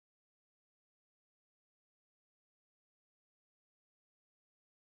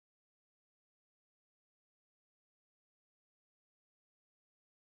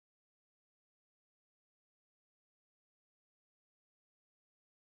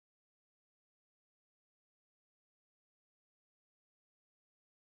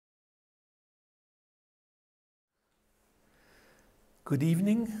Good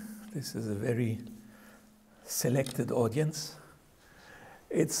evening. This is a very selected audience.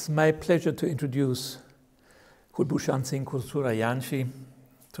 It's my pleasure to introduce Kulbhushansingh Suryawanshi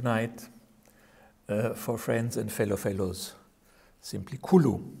tonight for friends and fellows, simply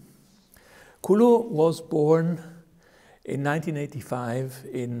Kulu. Kulu was born in 1985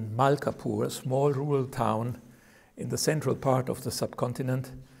 in Malkapur, a small rural town in the central part of the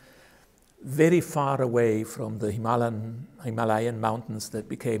subcontinent, very far away from the Himalayan mountains that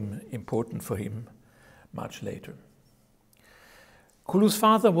became important for him much later. Kulu's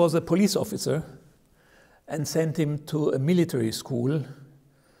father was a police officer and sent him to a military school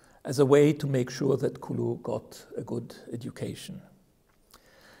as a way to make sure that Kulu got a good education.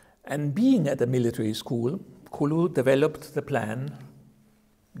 And being at a military school, Kulu developed the plan,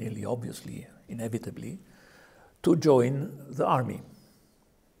 nearly obviously, inevitably, to join the army.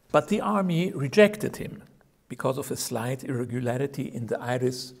 But the army rejected him because of a slight irregularity in the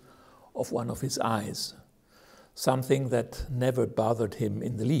iris of one of his eyes, something that never bothered him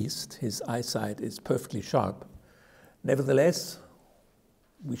in the least. His eyesight is perfectly sharp. Nevertheless,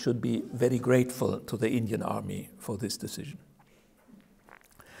 we should be very grateful to the Indian Army for this decision.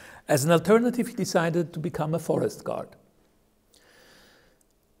 As an alternative, he decided to become a forest guard,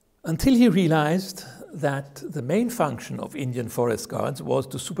 until he realized that the main function of Indian forest guards was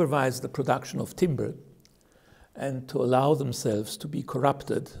to supervise the production of timber and to allow themselves to be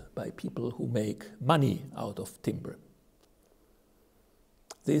corrupted by people who make money out of timber.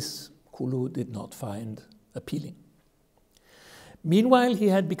 This Kulu did not find appealing. Meanwhile, he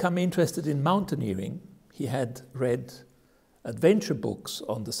had become interested in mountaineering. He had read adventure books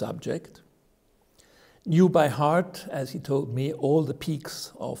on the subject, knew by heart, as he told me, all the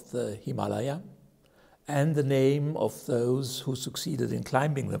peaks of the Himalaya and the name of those who succeeded in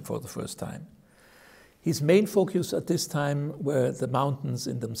climbing them for the first time. His main focus at this time were the mountains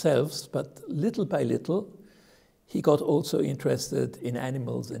in themselves, but little by little, he got also interested in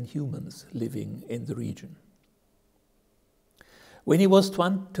animals and humans living in the region. When he was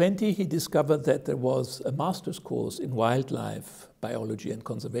 20, he discovered that there was a master's course in wildlife biology and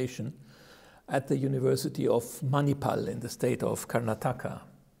conservation at the University of Manipal in the state of Karnataka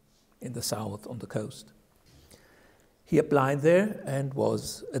in the south on the coast. He applied there and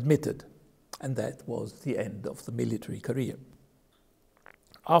was admitted, and that was the end of the military career.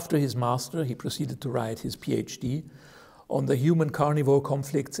 After his master, he proceeded to write his PhD on the human-carnivore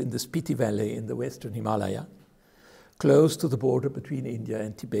conflicts in the Spiti Valley in the western Himalaya, close to the border between India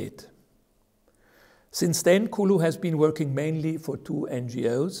and Tibet. Since then, Kulu has been working mainly for two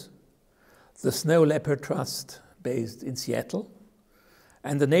NGOs, the Snow Leopard Trust, based in Seattle,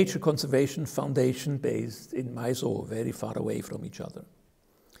 and the Nature Conservation Foundation, based in Mysore, very far away from each other.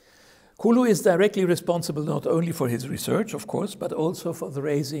 Kulu is directly responsible not only for his research, of course, but also for the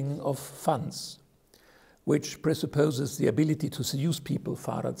raising of funds, which presupposes the ability to seduce people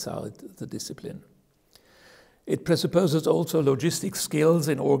far outside the discipline. It presupposes also logistic skills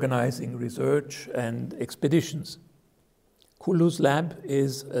in organizing research and expeditions. Kulu's lab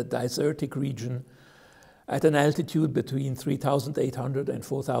is a desertic region at an altitude between 3,800 and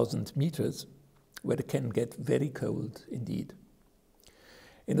 4,000 meters, where it can get very cold indeed.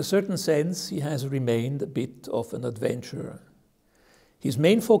 In a certain sense, he has remained a bit of an adventurer. His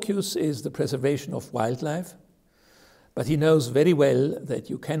main focus is the preservation of wildlife, but he knows very well that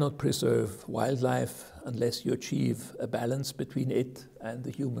you cannot preserve wildlife unless you achieve a balance between it and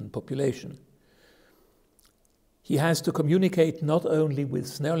the human population. He has to communicate not only with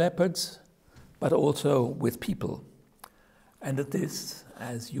snow leopards, but also with people. And at this,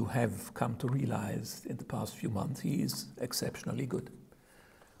 as you have come to realize in the past few months, he is exceptionally good.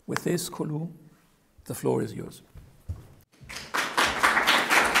 With this, Kulu, the floor is yours.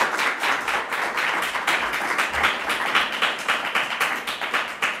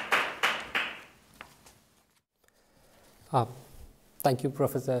 Thank you,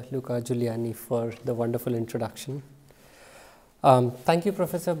 Professor Luca Giuliani, for the wonderful introduction. Thank you,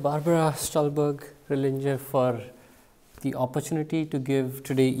 Professor Barbara Stolberg-Rillinger, for the opportunity to give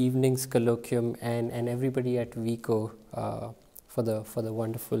today evening's colloquium, and everybody at WICO for the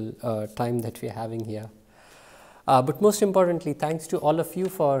wonderful time that we are having here. But most importantly, thanks to all of you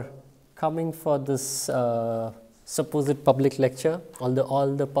for coming for this supposed public lecture, although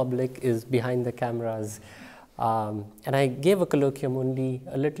all the public is behind the cameras. And I gave a colloquium only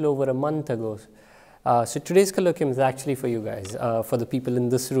a little over a month ago. So today's colloquium is actually for you guys, for the people in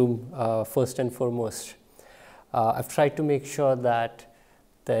this room, first and foremost. I've tried to make sure that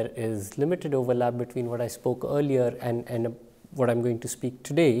there is limited overlap between what I spoke earlier and what I'm going to speak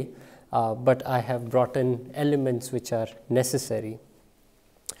today, but I have brought in elements which are necessary.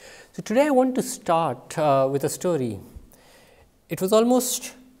 So today I want to start with a story. It was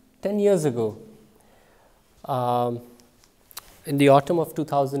almost 10 years ago. In the autumn of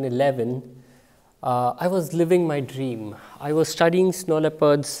 2011, I was living my dream. I was studying snow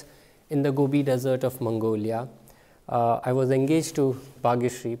leopards in the Gobi Desert of Mongolia. I was engaged to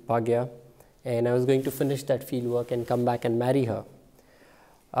Bhagya, and I was going to finish that field work and come back and marry her.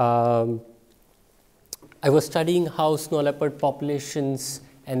 I was studying how snow leopard populations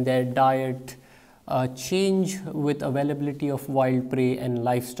and their diet change with availability of wild prey and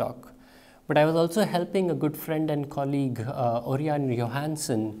livestock. But I was also helping a good friend and colleague, Orion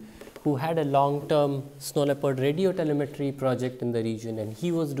Johansson, who had a long-term snow leopard radio telemetry project in the region, and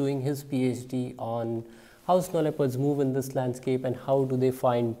he was doing his PhD on how snow leopards move in this landscape and how do they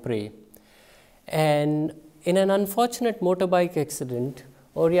find prey. And in an unfortunate motorbike accident,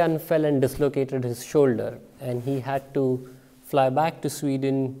 Orion fell and dislocated his shoulder, and he had to fly back to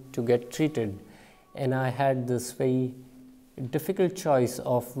Sweden to get treated. And I had this very difficult choice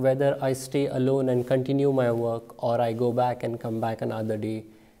of whether I stay alone and continue my work, or I go back and come back another day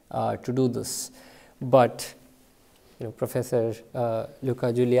to do this. But Professor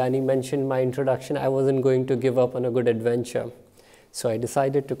Luca Giuliani mentioned my introduction. I wasn't going to give up on a good adventure, so I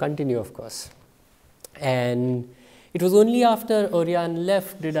decided to continue, of course. And it was only after Orion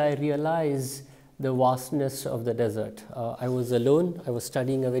left did I realize the vastness of the desert. I was alone. I was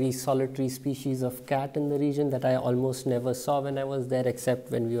studying a very solitary species of cat in the region that I almost never saw when I was there,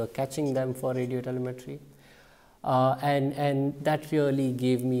 except when we were catching them for radio telemetry. And that really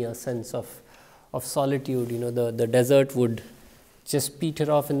gave me a sense of solitude. The desert would just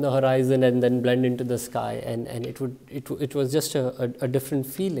peter off in the horizon and then blend into the sky, and it was just a different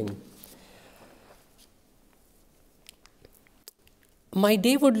feeling. My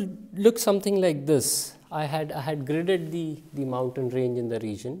day would look something like this. I had gridded the mountain range in the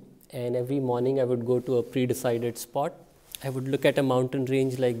region, and every morning I would go to a pre-decided spot. I would look at a mountain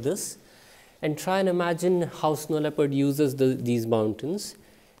range like this and try and imagine how snow leopard uses these mountains,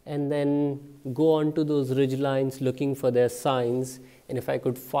 and then go on to those ridge lines looking for their signs. And if I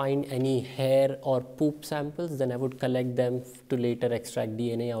could find any hair or poop samples, then I would collect them to later extract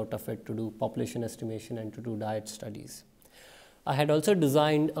DNA out of it to do population estimation and to do diet studies. I had also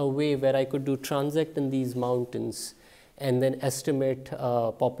designed a way where I could do transect in these mountains and then estimate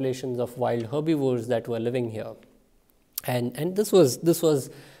populations of wild herbivores that were living here. And this was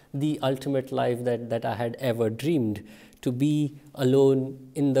the ultimate life that I had ever dreamed, to be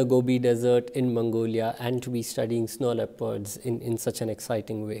alone in the Gobi Desert in Mongolia and to be studying snow leopards in such an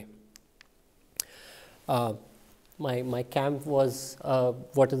exciting way. My camp was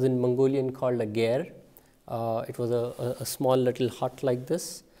what is in Mongolian called a ger. It was a small little hut like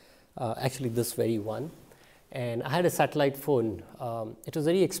this, actually this very one, and I had a satellite phone. It was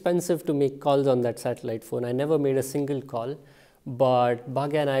very expensive to make calls on that satellite phone. I never made a single call, but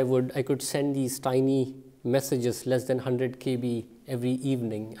Bhagya and I could send these tiny messages, less than 100 KB every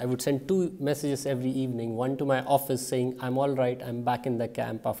evening. I would send 2 messages every evening, one to my office saying, I'm all right, I'm back in the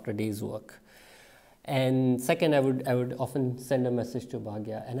camp after a day's work. And second, I would often send a message to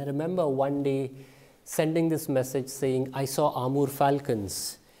Bhagya. And I remember one day sending this message saying, I saw Amur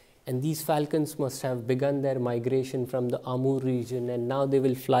falcons, and these falcons must have begun their migration from the Amur region, and now they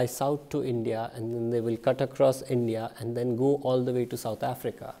will fly south to India, and then they will cut across India and then go all the way to South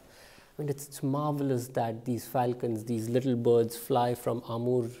Africa. I mean, it's marvelous that these falcons, these little birds, fly from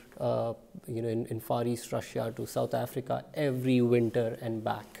Amur, in Far East Russia to South Africa every winter and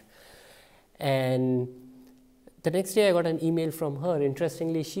back. And the next day I got an email from her.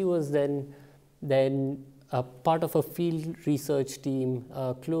 Interestingly, she was then a part of a field research team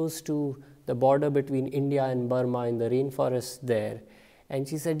close to the border between India and Burma in the rainforest there. And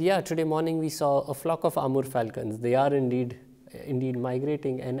she said, yeah, today morning we saw a flock of Amur falcons. They are indeed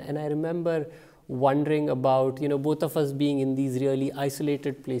migrating. And I remember wondering about, both of us being in these really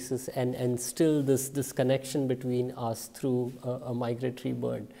isolated places and still this connection between us through a migratory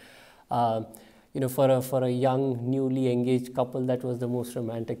bird. For a young, newly engaged couple, that was the most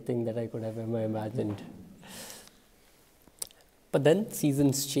romantic thing that I could have ever imagined. But then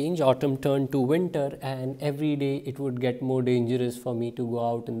seasons change, autumn turned to winter, and every day it would get more dangerous for me to go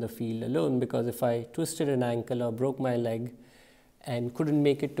out in the field alone, because if I twisted an ankle or broke my leg and couldn't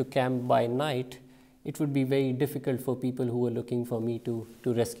make it to camp by night, it would be very difficult for people who were looking for me to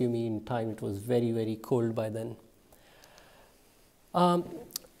rescue me in time. It was very, very cold by then.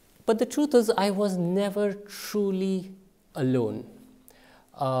 But the truth is, I was never truly alone.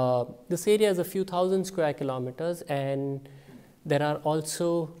 This area is a few thousand square kilometers, and there are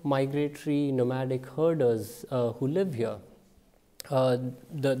also migratory nomadic herders who live here.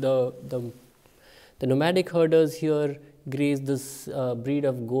 The nomadic herders here graze this breed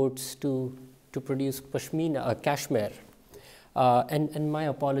of goats to produce pashmina, cashmere. And my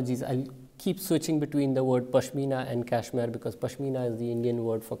apologies, I'll keep switching between the word pashmina and cashmere because pashmina is the Indian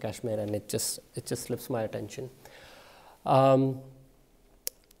word for cashmere, and it just slips my attention. And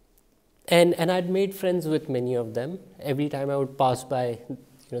I'd made friends with many of them. Every time I would pass by,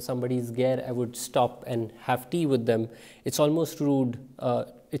 somebody's ger, I would stop and have tea with them. It's almost rude.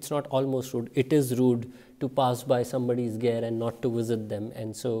 It's not almost rude. It is rude to pass by somebody's ger and not to visit them.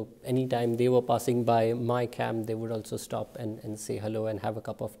 And so anytime they were passing by my camp, they would also stop and say hello and have a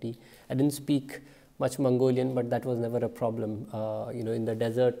cup of tea. I didn't speak much Mongolian, but that was never a problem. In the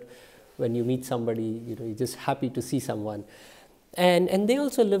desert, when you meet somebody, you're just happy to see someone. And they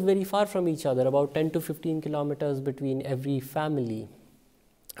also live very far from each other, about 10 to 15 kilometers between every family.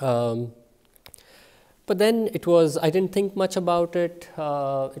 But then I didn't think much about it.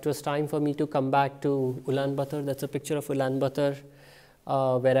 It was time for me to come back to Ulaanbaatar. That's a picture of Ulaanbaatar,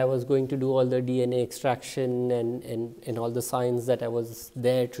 where I was going to do all the DNA extraction and all the science that I was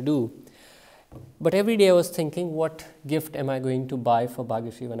there to do. But every day I was thinking, what gift am I going to buy for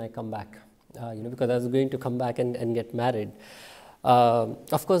Bhagyashree when I come back? Because I was going to come back and get married.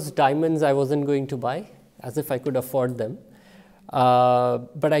 Of course, diamonds I wasn't going to buy, as if I could afford them.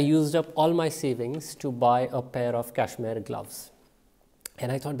 But I used up all my savings to buy a pair of cashmere gloves. And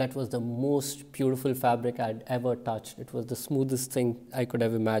I thought that was the most beautiful fabric I'd ever touched. It was the smoothest thing I could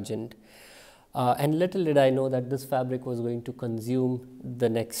have imagined. And little did I know that this fabric was going to consume the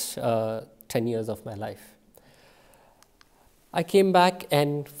next 10 years of my life. I came back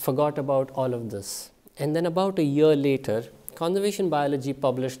and forgot about all of this. And then about a year later, Conservation Biology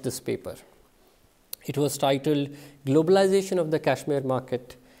published this paper. It was titled Globalization of the Cashmere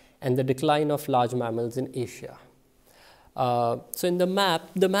Market and the Decline of Large Mammals in Asia. So in the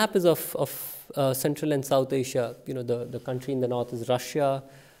map is of Central and South Asia. The country in the north is Russia,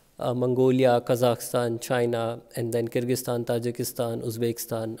 Mongolia, Kazakhstan, China, and then Kyrgyzstan, Tajikistan,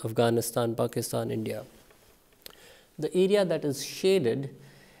 Uzbekistan, Afghanistan, Pakistan, India. The area that is shaded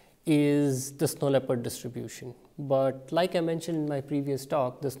is the snow leopard distribution. But like I mentioned in my previous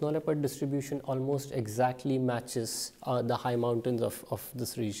talk, the snow leopard distribution almost exactly matches the high mountains of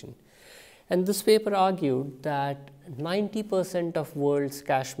this region. And this paper argued that 90% of world's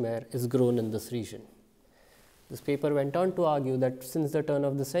cashmere is grown in this region. This paper went on to argue that since the turn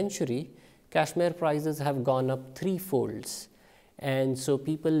of the century, cashmere prices have gone up threefolds. And so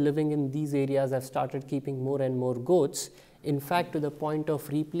people living in these areas have started keeping more and more goats, in fact, to the point of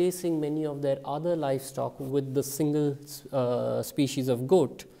replacing many of their other livestock with the single species of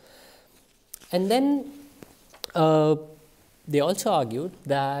goat. And then they also argued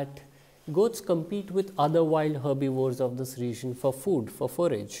that goats compete with other wild herbivores of this region for food, for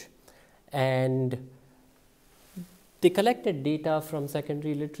forage. And they collected data from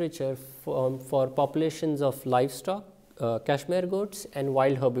secondary literature for populations of livestock, cashmere goats, and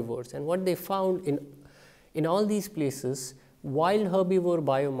wild herbivores. And what they found in all these places, wild herbivore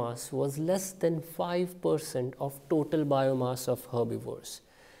biomass was less than 5% of total biomass of herbivores.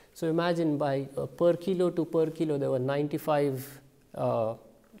 So imagine by per kilo to per kilo, there were 95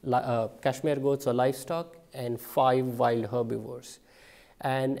 cashmere goats or livestock and 5 wild herbivores.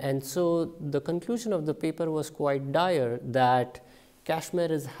 And so the conclusion of the paper was quite dire, that cashmere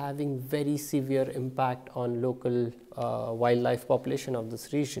is having very severe impact on local wildlife population of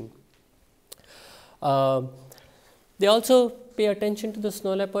this region. They also pay attention to the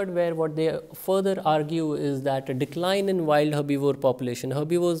snow leopard, where what they further argue is that a decline in wild herbivore population,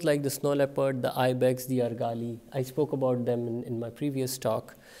 herbivores like the snow leopard, the ibex, the argali, I spoke about them in my previous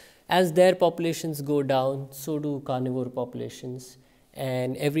talk. As their populations go down, so do carnivore populations.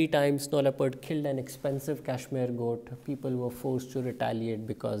 And every time snow leopard killed an expensive cashmere goat, people were forced to retaliate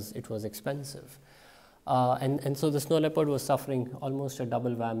because it was expensive. And so the snow leopard was suffering almost a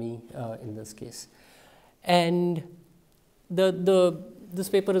double whammy in this case. And this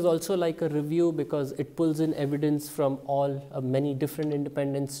paper is also like a review because it pulls in evidence from many different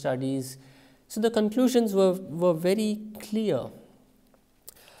independent studies. So the conclusions were very clear.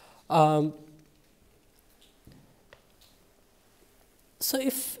 So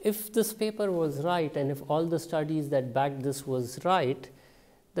if this paper was right, and if all the studies that backed this was right,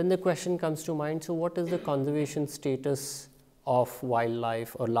 then the question comes to mind, so what is the conservation status of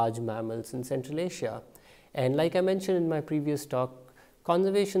wildlife or large mammals in Central Asia? And like I mentioned in my previous talk,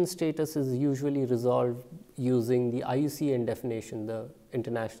 conservation status is usually resolved using the IUCN definition, the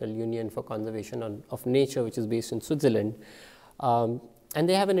International Union for Conservation of Nature, which is based in Switzerland. And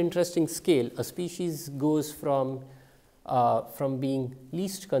they have an interesting scale. A species goes from from being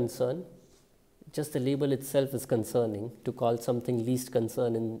least concern. Just the label itself is concerning to call something least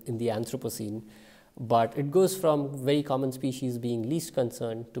concern in the Anthropocene, but it goes from very common species being least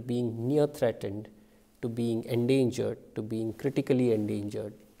concerned to being near threatened, to being endangered, to being critically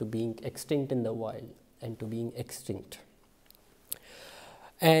endangered, to being extinct in the wild, and to being extinct.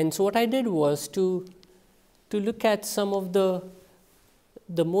 And so what I did was to look at some of the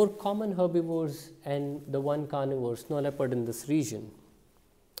more common herbivores and the one carnivore, snow leopard, in this region.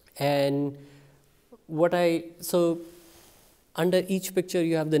 And so under each picture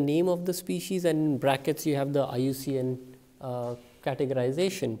you have the name of the species, and in brackets you have the IUCN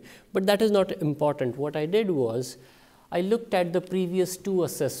categorization, but that is not important. What I did was I looked at the previous 2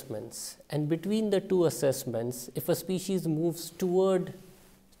 assessments, and between the 2 assessments, if a species moves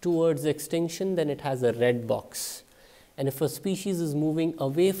towards extinction, then it has a red box, and if a species is moving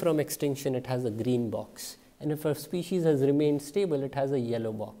away from extinction, it has a green box, and if a species has remained stable, it has a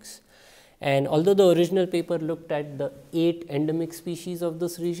yellow box. And although the original paper looked at the 8 endemic species of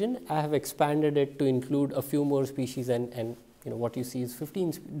this region, I have expanded it to include a few more species, and what you see is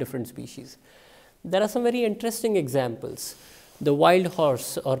 15 different species. There are some very interesting examples. The wild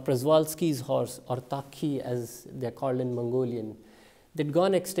horse, or Przewalski's horse, or Takhi as they are called in Mongolian, they'd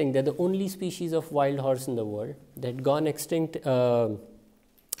gone extinct. They're the only species of wild horse in the world. They'd gone extinct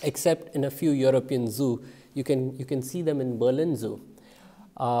except in a few European zoos. You can see them in Berlin Zoo.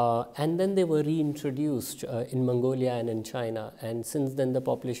 And then they were reintroduced in Mongolia and in China, and since then the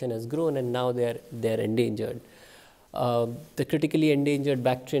population has grown, and now they're endangered. The critically endangered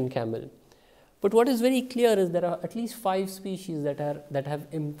Bactrian camel. But what is very clear is there are at least 5 species that have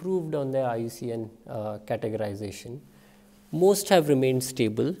improved on their IUCN categorization. Most have remained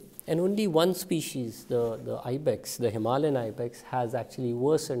stable, and only one species, the ibex, the Himalayan ibex, has actually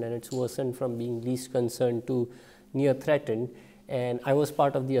worsened, and it's worsened from being least concerned to near threatened. And I was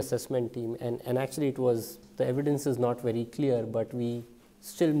part of the assessment team, and actually the evidence is not very clear, but we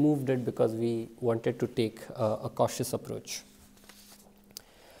still moved it because we wanted to take a cautious approach.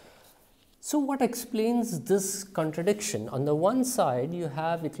 So what explains this contradiction? On the one side, you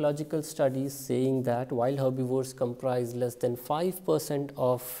have ecological studies saying that wild herbivores comprise less than 5%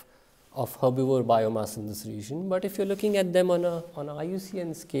 of herbivore biomass in this region, but if you're looking at them on an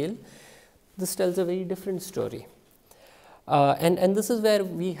IUCN scale, this tells a very different story. And this is where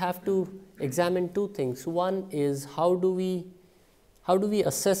we have to examine 2 things. One is how do we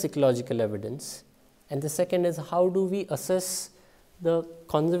assess ecological evidence, and the second is how do we assess the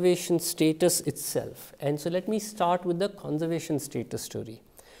conservation status itself. And so let me start with the conservation status story.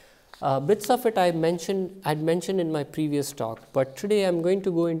 Bits of it I'd mentioned in my previous talk, but today I'm going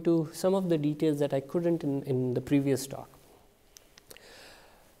to go into some of the details that I couldn't in the previous talk.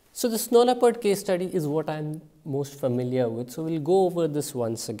 So the snow leopard case study is what I'm most familiar with, so we'll go over this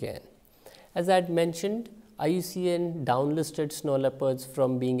once again. As I had mentioned, IUCN downlisted snow leopards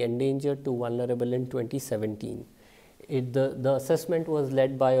from being endangered to vulnerable in 2017. The assessment was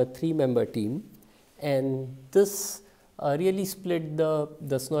led by a 3-member team, and this really split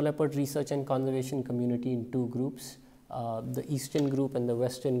the snow leopard research and conservation community in 2 groups, the eastern group and the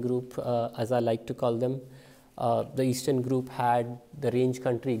western group, as I like to call them. The eastern group had the range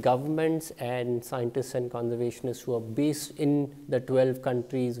country governments and scientists and conservationists who are based in the 12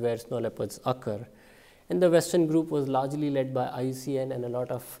 countries where snow leopards occur. And the western group was largely led by IUCN and a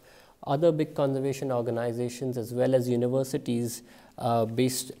lot of other big conservation organizations as well as universities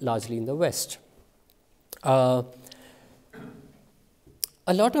based largely in the West. A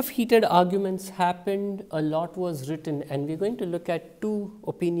lot of heated arguments happened, a lot was written, and we're going to look at 2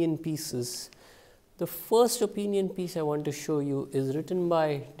 opinion pieces. The first opinion piece I want to show you is written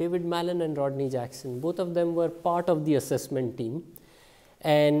by David Mallon and Rodney Jackson. Both of them were part of the assessment team,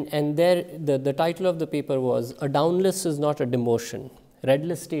 and the title of the paper was "A Downlist is Not a Demotion, Red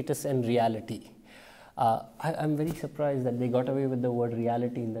List Status and Reality." I'm very surprised that they got away with the word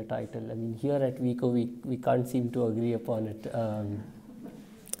reality in the title. I mean, here at WICO we can't seem to agree upon it.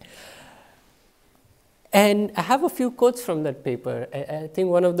 And I have a few quotes from that paper. I think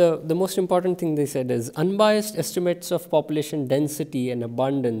one of the most important thing they said is, unbiased estimates of population density and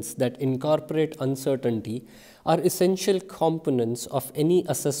abundance that incorporate uncertainty are essential components of any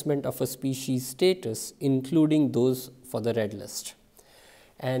assessment of a species status, including those for the red list.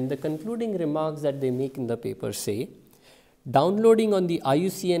 And the concluding remarks that they make in the paper say, downloading on the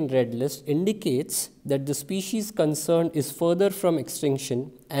IUCN red list indicates that the species concerned is further from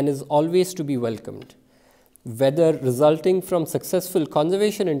extinction and is always to be welcomed, whether resulting from successful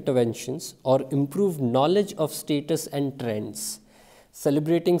conservation interventions or improved knowledge of status and trends.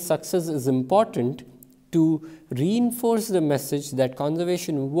 Celebrating success is important, to reinforce the message that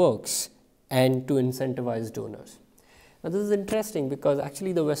conservation works and to incentivize donors. Now, this is interesting because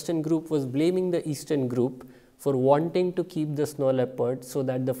actually the Western group was blaming the Eastern group for wanting to keep the snow leopard so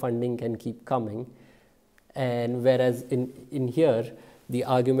that the funding can keep coming, and whereas in here the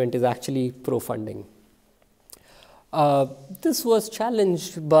argument is actually pro-funding. This was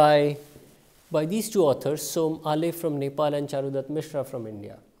challenged by these two authors, Som Ale from Nepal and Charudat Mishra from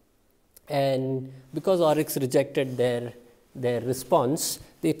India. And because Oryx rejected their response,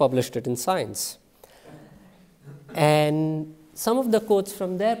 they published it in Science. And some of the quotes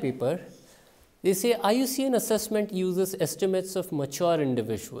from their paper, they say IUCN assessment uses estimates of mature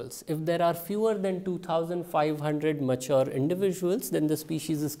individuals. If there are fewer than 2,500 mature individuals, then the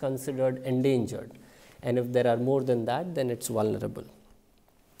species is considered endangered. And if there are more than that, then it's vulnerable.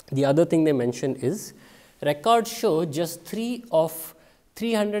 The other thing they mention is records show just 3 of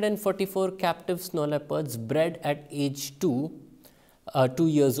 344 captive snow leopards bred at age 2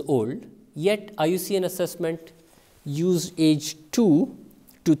 years old, yet IUCN assessment used age 2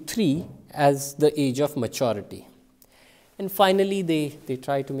 to 3 as the age of maturity. And finally, they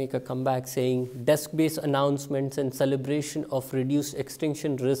try to make a comeback saying desk-based announcements and celebration of reduced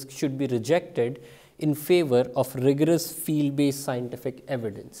extinction risk should be rejected in favor of rigorous field-based scientific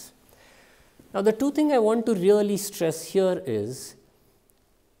evidence. Now, the two things I want to really stress here is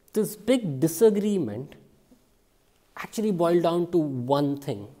this big disagreement actually boiled down to one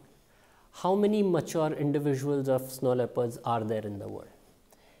thing: how many mature individuals of snow leopards are there in the world?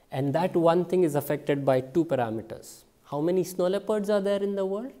 And that one thing is affected by two parameters: how many snow leopards are there in the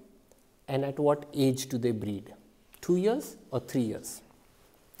world, and at what age do they breed, 2 years or 3 years?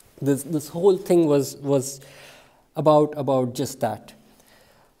 This whole thing was about just that.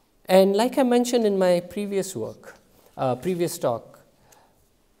 And like I mentioned in my previous talk,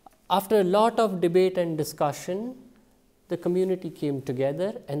 after a lot of debate and discussion, the community came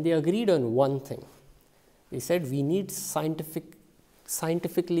together and they agreed on one thing. They said we need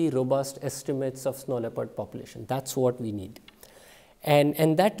scientifically robust estimates of snow leopard population. That's what we need.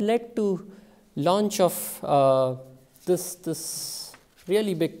 And that led to launch of this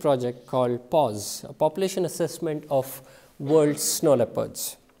really big project called PAWS, a population assessment of world snow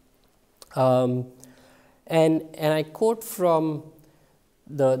leopards. And I quote from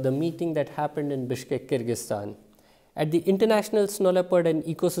the meeting that happened in Bishkek, Kyrgyzstan. At the International Snow Leopard and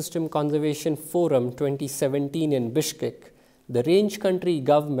Ecosystem Conservation Forum 2017 in Bishkek, the range country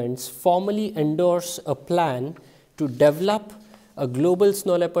governments formally endorsed a plan to develop a global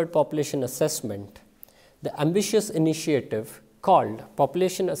snow leopard population assessment. The ambitious initiative called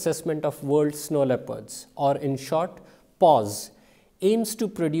Population Assessment of World Snow Leopards, or in short, PAWS, aims to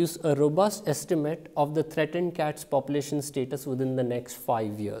produce a robust estimate of the threatened cat's population status within the next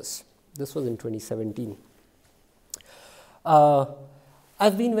 5 years. This was in 2017.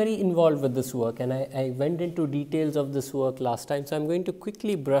 I've been very involved with this work, and I went into details of this work last time, so I'm going to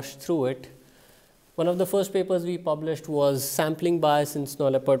quickly brush through it. One of the first papers we published was Sampling Bias in Snow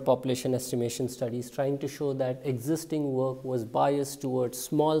Leopard Population Estimation Studies, trying to show that existing work was biased towards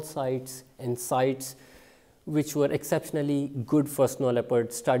small sites and sites which were exceptionally good for snow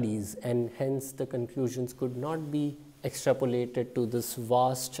leopard studies, and hence the conclusions could not be extrapolated to this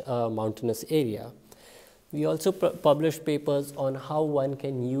vast mountainous area. We also published papers on how one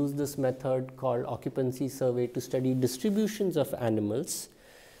can use this method called occupancy survey to study distributions of animals,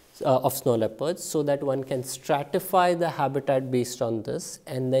 of snow leopards, so that one can stratify the habitat based on this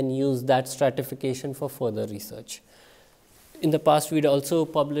and then use that stratification for further research. In the past, we'd also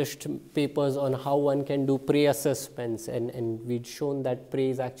published papers on how one can do prey assessments, and we'd shown that prey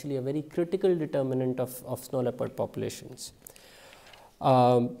is actually a very critical determinant of snow leopard populations.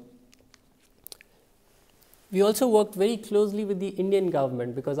 We also worked very closely with the Indian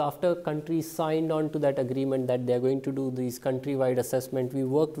government, because after countries signed on to that agreement that they're going to do these country-wide assessment, we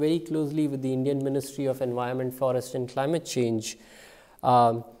worked very closely with the Indian Ministry of Environment, Forest and Climate Change.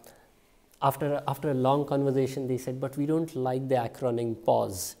 After a long conversation, they said, but we don't like the acronym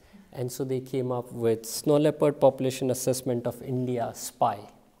PAWS. And so they came up with Snow Leopard Population Assessment of India, SPY.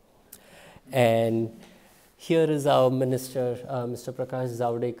 And here is our minister, Mr. Prakash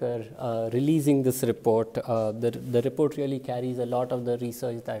Zavadekar, releasing this report. The report really carries a lot of the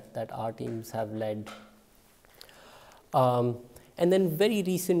research that our teams have led. And then very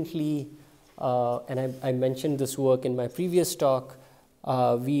recently, and I mentioned this work in my previous talk,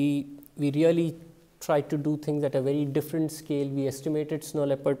 we really tried to do things at a very different scale. We estimated snow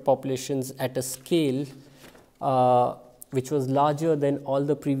leopard populations at a scale which was larger than all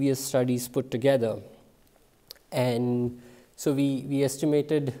the previous studies put together. And So we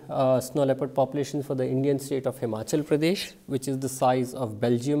estimated snow leopard population for the Indian state of Himachal Pradesh, which is the size of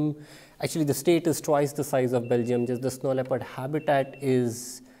Belgium. Actually, the state is twice the size of Belgium, just the snow leopard habitat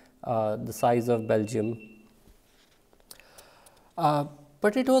is the size of Belgium.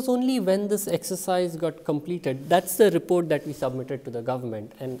 But it was only when this exercise got completed, that's the report that we submitted to the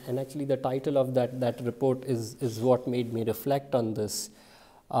government, and actually the title of that report is what made me reflect on this,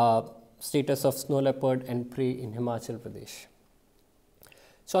 status of snow leopard and prey in Himachal Pradesh.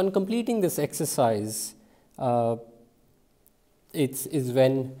 So on completing this exercise, is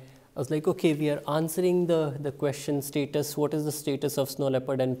when I was like, okay, we are answering the question status, what is the status of snow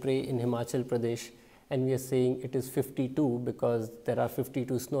leopard and prey in Himachal Pradesh? And we are saying it is 52 because there are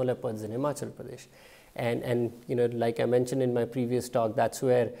 52 snow leopards in Himachal Pradesh. And you know, like I mentioned in my previous talk, that's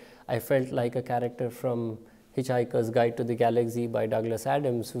where I felt like a character from Hitchhiker's Guide to the Galaxy by Douglas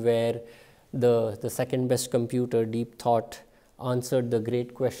Adams, where the second best computer, deep thought, answered the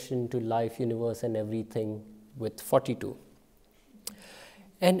great question to life, universe, and everything with 42.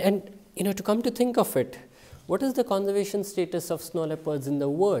 And you know, to come to think of it, what is the conservation status of snow leopards in the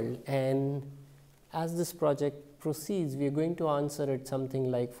world? And as this project proceeds, we are going to answer it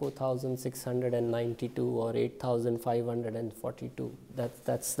something like 4,692 or 8,542.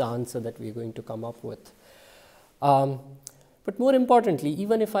 That's the answer that we are going to come up with. But more importantly,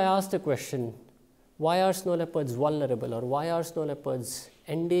 even if I ask the question, why are snow leopards vulnerable or why are snow leopards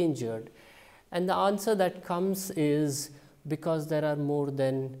endangered? And the answer that comes is because there are more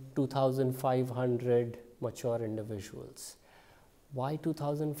than 2,500 mature individuals. Why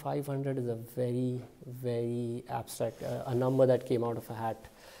 2,500 is a very, very abstract, a number that came out of a hat.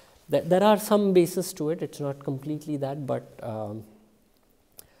 There are some bases to it, it's not completely that, but,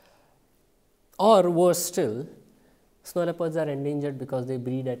 or worse still, snow leopards are endangered because they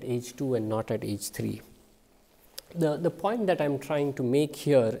breed at age 2 and not at age 3. The point that I'm trying to make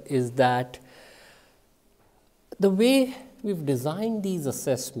here is that the way we've designed these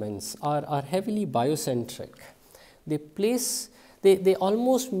assessments are heavily biocentric. They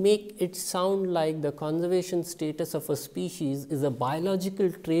almost make it sound like the conservation status of a species is a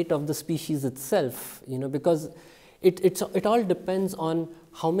biological trait of the species itself, you know, because it all depends on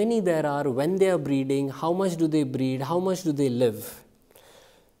how many there are, when they are breeding, how much do they breed, how much do they live.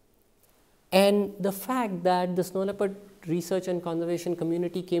 And the fact that the snow leopard research and conservation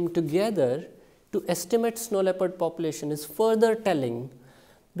community came together to estimate snow leopard population is further telling,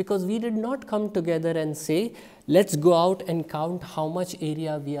 because we did not come together and say, let's go out and count how much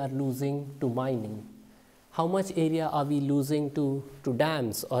area we are losing to mining, how much area are we losing to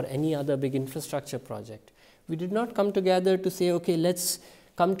dams or any other big infrastructure project. We did not come together to say, okay, let's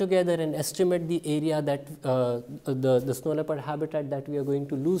come together and estimate the area that the snow leopard habitat that we are going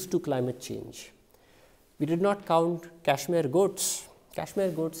to lose to climate change. We did not count Cashmere goats.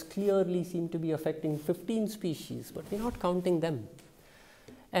 Cashmere goats clearly seem to be affecting 15 species, but we're not counting them.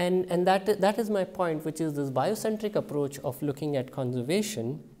 And that is my point, which is this biocentric approach of looking at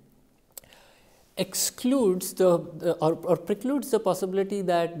conservation excludes or precludes the possibility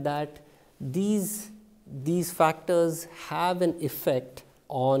that these factors have an effect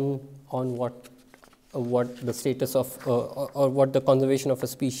on what the status of or what the conservation of a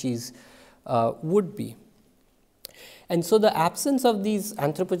species would be. And so the absence of these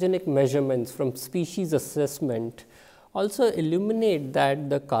anthropogenic measurements from species assessment also illuminate that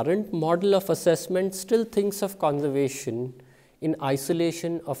the current model of assessment still thinks of conservation in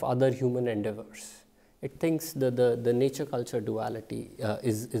isolation of other human endeavors. It thinks the nature-culture duality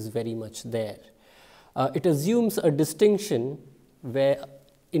is very much there. It assumes a distinction where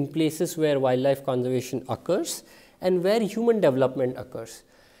in places where wildlife conservation occurs and where human development occurs.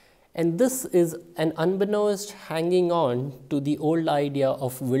 And this is an unbeknownst hanging on to the old idea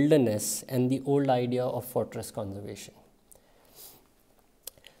of wilderness and the old idea of fortress conservation.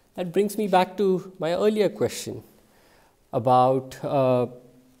 That brings me back to my earlier question about,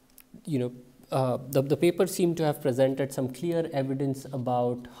 the paper seemed to have presented some clear evidence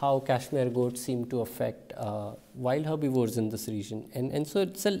about how Cashmere goats seem to affect wild herbivores in this region. And so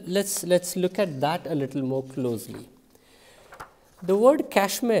let's look at that a little more closely. The word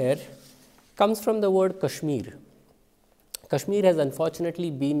Cashmere comes from the word Kashmir. Kashmir has unfortunately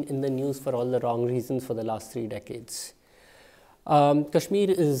been in the news for all the wrong reasons for the last 3 decades.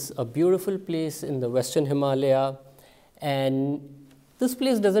 Kashmir is a beautiful place in the Western Himalaya, and this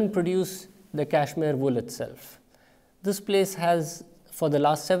place doesn't produce the cashmere wool itself. This place has, for the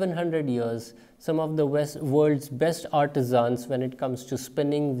last 700 years, some of the world's best artisans when it comes to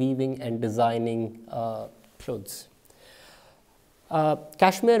spinning, weaving, and designing clothes.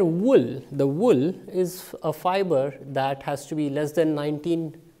 Cashmere wool, the wool is a fiber that has to be less than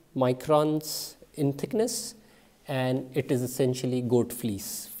 19 microns in thickness, and it is essentially goat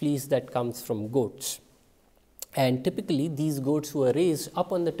fleece, fleece that comes from goats. And typically these goats were raised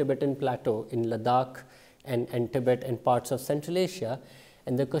up on the Tibetan plateau in Ladakh and Tibet and parts of Central Asia,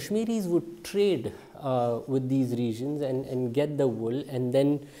 and the Kashmiris would trade with these regions and get the wool, and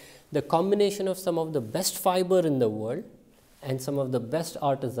then the combination of some of the best fiber in the world and some of the best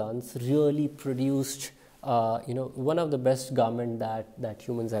artisans really produced one of the best garment that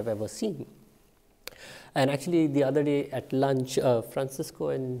humans have ever seen. And actually the other day at lunch, Francisco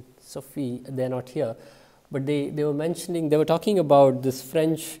and Sophie, they're not here, but they were mentioning, they were talking about this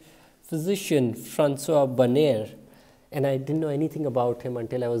French physician, Francois Bonner, and I didn't know anything about him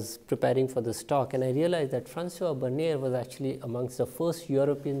until I was preparing for this talk, and I realized that Francois Bonner was actually amongst the first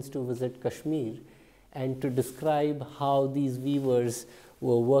Europeans to visit Kashmir and to describe how these weavers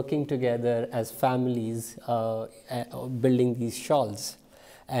were working together as families building these shawls.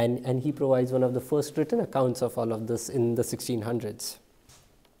 And he provides one of the first written accounts of all of this in the 1600s.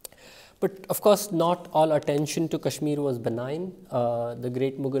 But of course, not all attention to Kashmir was benign. The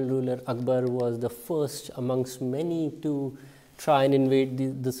great Mughal ruler Akbar was the first amongst many to try and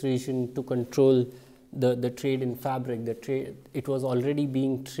invade this region to control the trade in fabric. It was already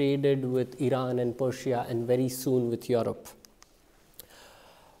being traded with Iran and Persia, and very soon with Europe.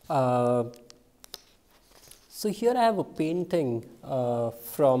 So here I have a painting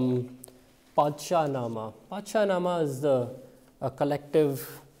from Padshahnama. Padshahnama is a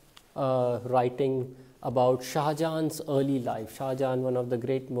collective writing about Shah Jahan's early life. Shah Jahan, one of the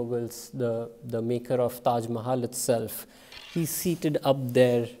great Mughals, the maker of Taj Mahal itself. He's seated up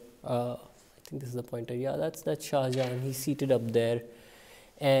there. I think this is the pointer. Yeah, that's Shah Jahan. He's seated up there.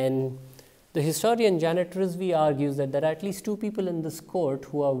 And the historian Janet Rizvi argues that there are at least two people in this court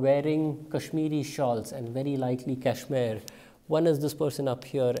who are wearing Kashmiri shawls, and very likely Cashmere. One is this person up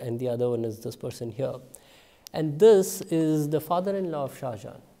here, and the other one is this person here. And this is the father-in-law of Shah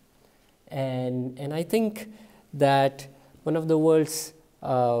Jahan. And I think that one of the world's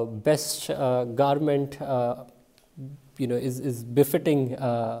best garment, is befitting,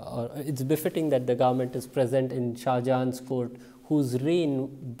 or it's befitting that the garment is present in Shah Jahan's court, whose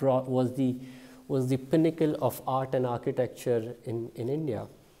reign was the pinnacle of art and architecture in India.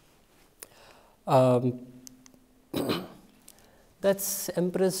 That's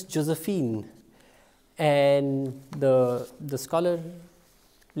Empress Josephine, and the scholar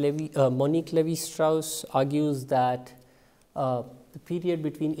Monique Lévi-Strauss argues that the period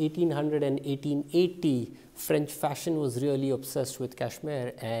between 1800 and 1880, French fashion was really obsessed with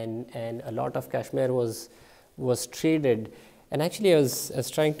Cashmere, and a lot of Cashmere was traded. And actually I was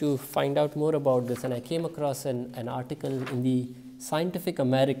trying to find out more about this, and I came across an article in the Scientific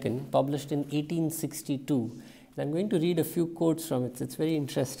American published in 1862. And I'm going to read a few quotes from it. It's very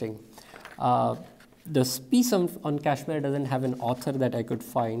interesting. This piece on Cashmere doesn't have an author that I could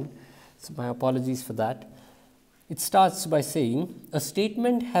find, so my apologies for that. It starts by saying, a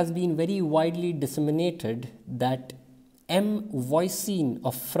statement has been very widely disseminated that M. Voisin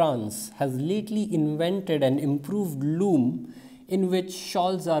of France has lately invented an improved loom in which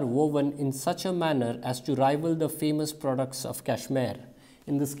shawls are woven in such a manner as to rival the famous products of Cashmere.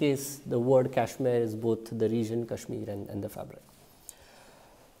 In this case, the word Cashmere is both the region Kashmir and the fabric.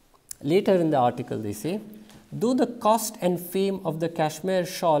 Later in the article they say, though the cost and fame of the Cashmere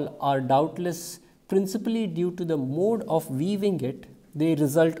shawl are doubtless principally due to the mode of weaving it, they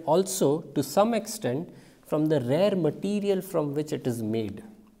result also to some extent from the rare material from which it is made.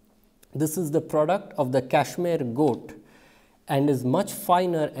 This is the product of the Cashmere goat and is much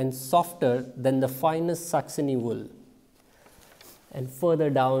finer and softer than the finest Saxony wool. And further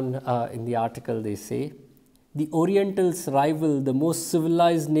down in the article they say, the Orientals rival the most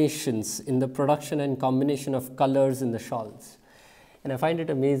civilized nations in the production and combination of colors in the shawls. And I find it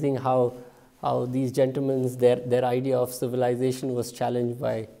amazing how these gentlemen, their idea of civilization was challenged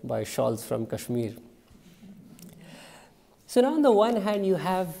by shawls from Kashmir. So now on the one hand you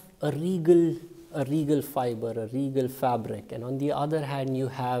have a regal fiber, a regal fabric, and on the other hand you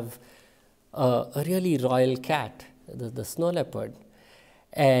have a really royal cat, the snow leopard.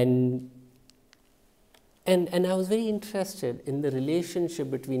 And I was very interested in the relationship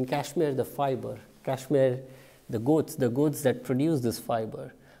between Cashmere, the fiber, Cashmere, the goats that produce this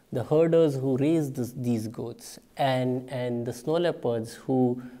fiber, the herders who raise these goats, and the snow leopards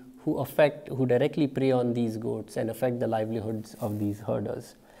who directly prey on these goats and affect the livelihoods of these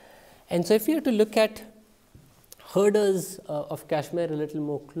herders. And so if you have to look at herders of Cashmere a little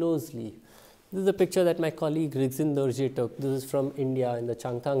more closely, This is a picture that my colleague Rigzin Dorje took. This is from India in the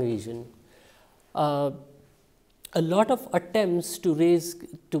Changtang region. A lot of attempts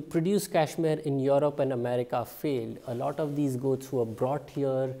to produce cashmere in Europe and America failed. A lot of these goats were brought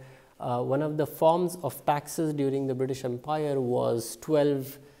here. One of the forms of taxes during the British Empire was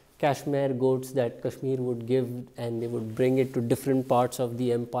 12 cashmere goats that Kashmir would give, and they would bring it to different parts of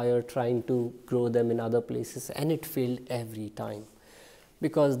the empire trying to grow them in other places, and it failed every time.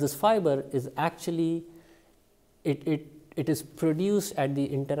 Because this fiber is actually, it is produced at the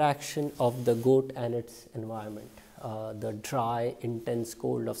interaction of the goat and its environment, the dry, intense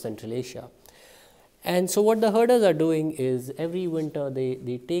cold of Central Asia. And so what the herders are doing is every winter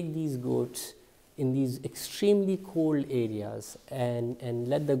they take these goats in these extremely cold areas and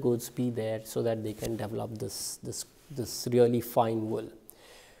let the goats be there so that they can develop this really fine wool.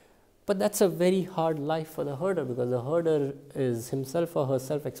 But that's a very hard life for the herder, because the herder is himself or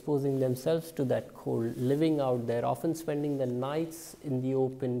herself exposing themselves to that cold, living out there, often spending the nights in the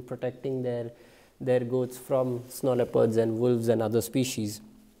open, protecting their goats from snow leopards and wolves and other species.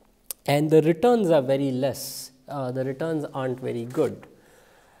 And the returns are very less. The returns aren't very good.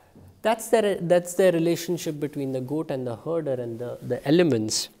 That's their relationship between the goat and the herder and the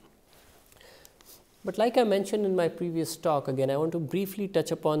elements. But like I mentioned in my previous talk, again, I want to briefly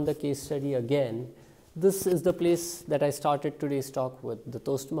touch upon the case study again. This is the place that I started today's talk with, the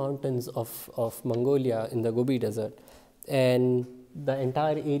Toast Mountains of Mongolia in the Gobi Desert. And the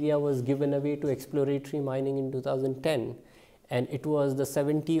entire area was given away to exploratory mining in 2010. And it was the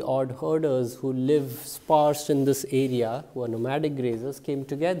 70-odd herders who live sparse in this area, who are nomadic grazers, came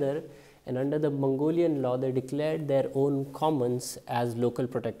together, and under the Mongolian law, they declared their own commons as local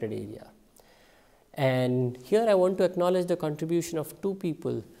protected area. And here I want to acknowledge the contribution of two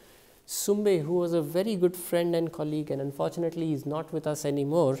people. Sumbe, who was a very good friend and colleague, and unfortunately he is not with us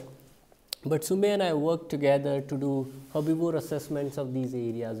anymore. But Sumbe and I worked together to do herbivore assessments of these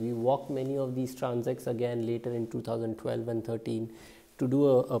areas. We walked many of these transects again later in 2012 and 13 to do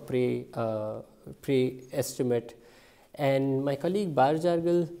a prey estimate. And my colleague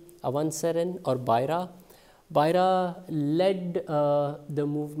Bairjargal Avansaren, or Baira led the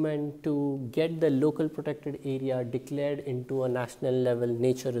movement to get the local protected area declared into a national level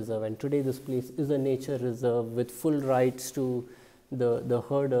nature reserve. And today this place is a nature reserve with full rights to the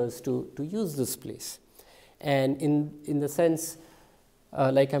herders to use this place. And in the sense,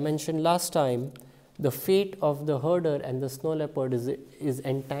 like I mentioned last time, the fate of the herder and the snow leopard is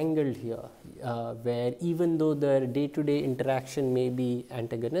entangled here, where even though their day-to-day interaction may be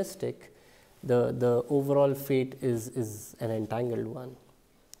antagonistic, the overall fate is an entangled one.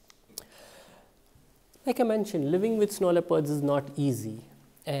 Like I mentioned, living with snow leopards is not easy.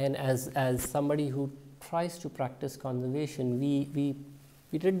 And as somebody who tries to practice conservation, we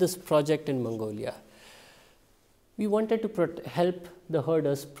did this project in Mongolia. We wanted to help the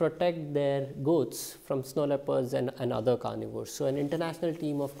herders protect their goats from snow leopards and other carnivores. So an international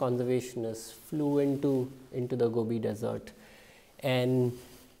team of conservationists flew into the Gobi Desert, and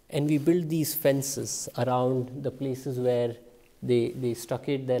we built these fences around the places where they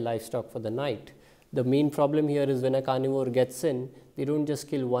stockade their livestock for the night. The main problem here is when a carnivore gets in, they don't just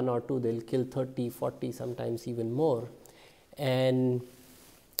kill one or two, they'll kill 30, 40, sometimes even more. And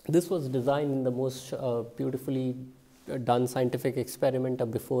this was designed in the most beautifully done scientific experiment, a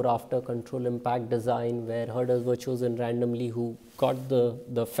before-after control impact design, where herders were chosen randomly who got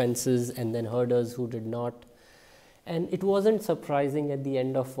the fences, and then herders who did not. And it wasn't surprising at the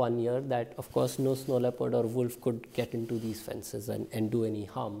end of 1 year that, of course, no snow leopard or wolf could get into these fences and do any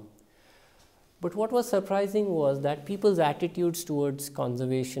harm. But what was surprising was that people's attitudes towards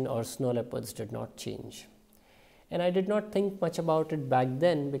conservation or snow leopards did not change. And I did not think much about it back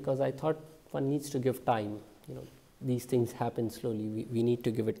then, because I thought one needs to give time. These things happen slowly. We need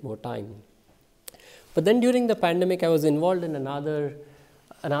to give it more time. But then during the pandemic, I was involved in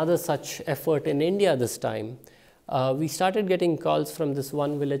another such effort in India this time. We started getting calls from this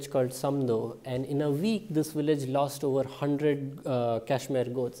one village called Samdo, and in a week this village lost over 100 Cashmere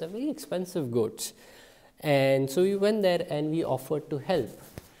goats. They're very expensive goats. And so we went there and we offered to help.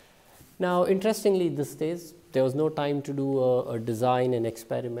 Now interestingly, these days there was no time to do a design and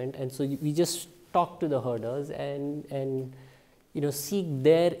experiment, and so we just talked to the herders and seek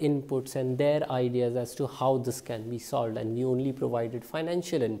their inputs and their ideas as to how this can be solved, and we only provided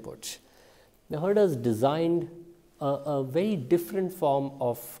financial inputs. The herders designed a very different form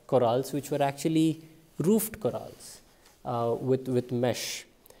of corrals, which were actually roofed corrals with mesh.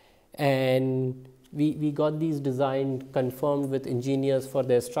 And we got these designed, confirmed with engineers for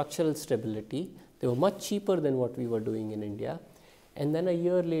their structural stability. They were much cheaper than what we were doing in India. And then a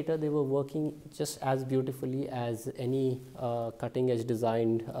year later, they were working just as beautifully as any cutting-edge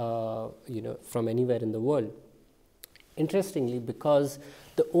designed, from anywhere in the world. Interestingly, because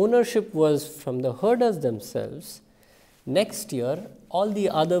the ownership was from the herders themselves, next year, all the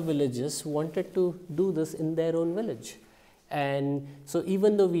other villages wanted to do this in their own village. And so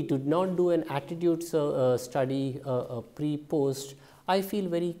even though we did not do an attitude study pre-post, I feel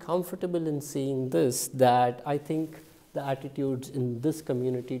very comfortable in saying this, that I think the attitudes in this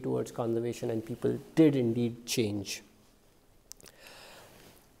community towards conservation and people did indeed change.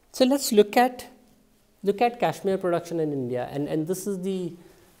 So let's look at cashmere production in India, and this is the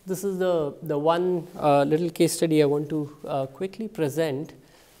one little case study I want to quickly present.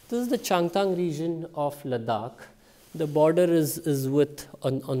 This is the Changtang region of Ladakh. The border is with,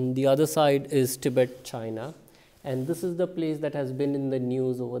 on the other side is Tibet, China, and this is the place that has been in the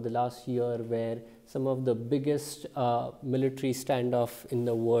news over the last year, where some of the biggest military standoff in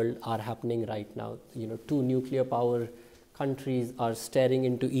the world are happening right now. Two nuclear power countries are staring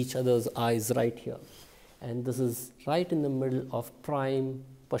into each other's eyes right here. And this is right in the middle of prime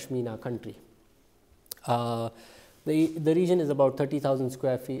Pashmina country. The region is about 30,000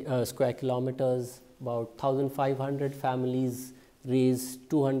 square kilometers, about 1,500 families raise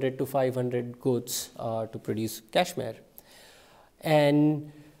 200 to 500 goats to produce cashmere.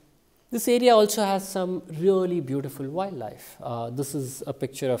 And this area also has some really beautiful wildlife. This is a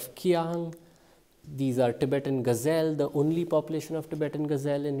picture of Kiang. These are Tibetan gazelle, the only population of Tibetan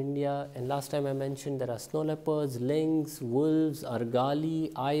gazelle in India. And last time I mentioned there are snow leopards, lynx, wolves,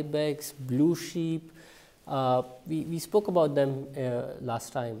 argali, ibex, blue sheep. We spoke about them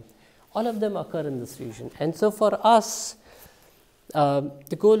last time. All of them occur in this region. And so for us,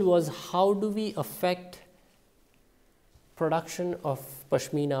 the goal was, how do we affect production of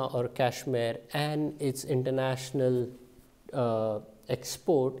Pashmina or cashmere and its international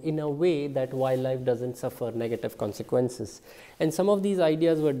export in a way that wildlife doesn't suffer negative consequences. And some of these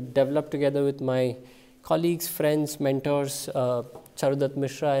ideas were developed together with my colleagues, friends, mentors, Charudat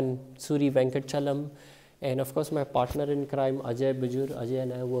Mishra and Suri Venkatchalam, and of course my partner in crime, Ajay Bijur. Ajay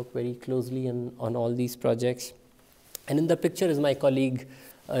and I work very closely on all these projects. And in the picture is my colleague,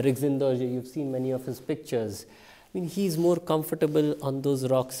 Rigzinder. You've seen many of his pictures. I mean, he's more comfortable on those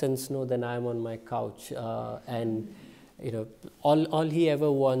rocks and snow than I am on my couch. And all he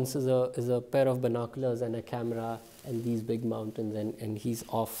ever wants is a pair of binoculars and a camera and these big mountains, and he's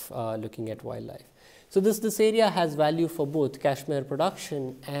off looking at wildlife. So this area has value for both cashmere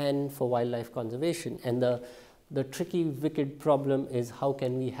production and for wildlife conservation. And the tricky, wicked problem is, how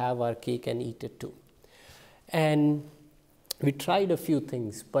can we have our cake and eat it too? And we tried a few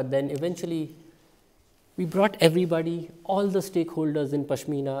things, but then eventually we brought everybody, all the stakeholders in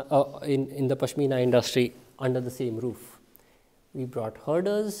Pashmina, in the Pashmina industry under the same roof. We brought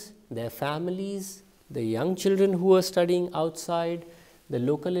herders, their families, the young children who were studying outside, the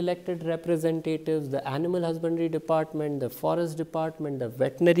local elected representatives, the animal husbandry department, the forest department, the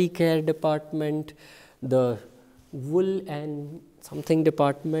veterinary care department, the wool and something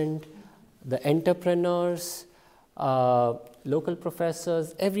department, the entrepreneurs, local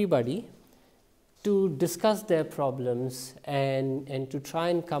professors, everybody, to discuss their problems and to try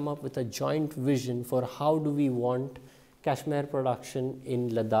and come up with a joint vision for how do we want cashmere production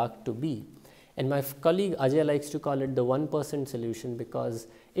in Ladakh to be. And my colleague Ajay likes to call it the 1% solution, because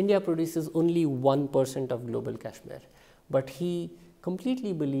India produces only 1% of global cashmere. But he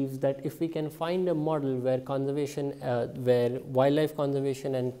completely believes that if we can find a model where conservation, where wildlife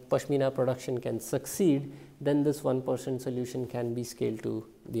conservation and Pashmina production can succeed, then this 1% solution can be scaled to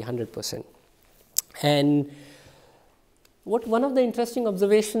the 100%. And one of the interesting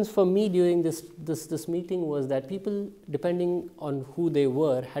observations for me during this meeting was that people, depending on who they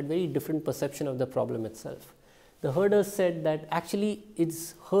were, had very different perception of the problem itself. The herders said that actually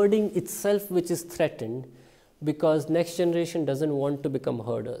it's herding itself which is threatened, because next generation doesn't want to become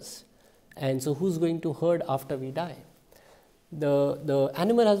herders. And so who's going to herd after we die? The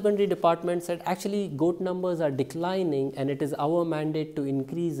animal husbandry department said actually goat numbers are declining and it is our mandate to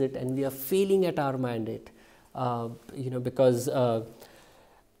increase it, and we are failing at our mandate. Because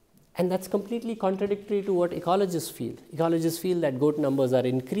and that's completely contradictory to what ecologists feel. Ecologists feel that goat numbers are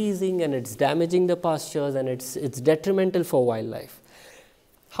increasing and it's damaging the pastures and it's detrimental for wildlife.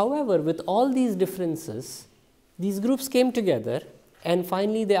 However, with all these differences, these groups came together and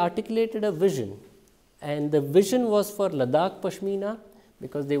finally they articulated a vision. And the vision was for Ladakh Pashmina,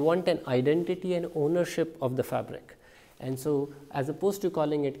 because they want an identity and ownership of the fabric. And so as opposed to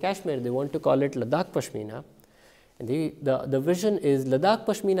calling it cashmere, they want to call it Ladakh Pashmina. And the vision is Ladakh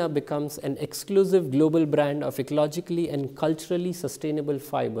Pashmina becomes an exclusive global brand of ecologically and culturally sustainable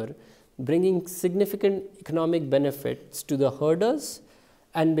fiber, bringing significant economic benefits to the herders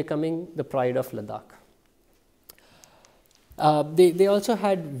and becoming the pride of Ladakh. They also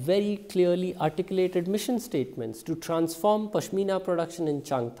had very clearly articulated mission statements to transform Pashmina production in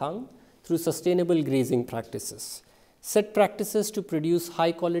Changthang through sustainable grazing practices, set practices to produce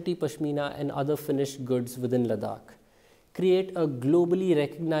high quality Pashmina and other finished goods within Ladakh, create a globally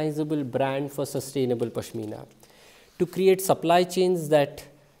recognizable brand for sustainable Pashmina, to create supply chains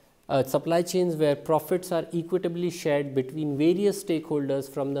where profits are equitably shared between various stakeholders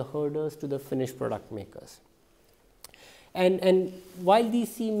from the herders to the finished product makers. And while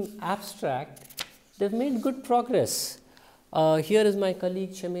these seem abstract, they've made good progress. Here is my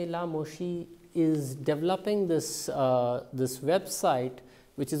colleague Sheme Lamo. She is developing this website,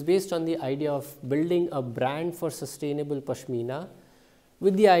 which is based on the idea of building a brand for sustainable Pashmina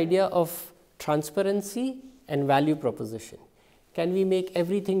with the idea of transparency and value proposition. Can we make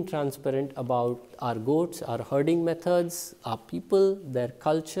everything transparent about our goats, our herding methods, our people, their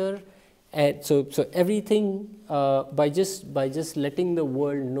culture? And so everything by just letting the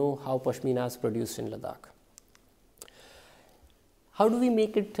world know how Pashmina is produced in Ladakh. How do we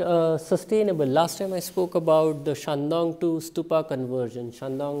make it sustainable? Last time I spoke about the Shandong to Stupa conversion.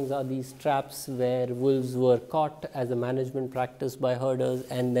 Shandongs are these traps where wolves were caught as a management practice by herders,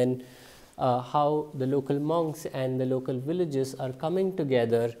 and then how the local monks and the local villages are coming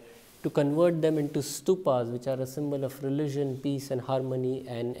together to convert them into stupas, which are a symbol of religion, peace and harmony,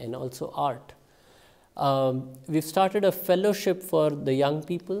 and also art. We've started a fellowship for the young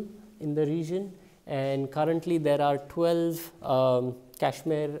people in the region, and currently there are 12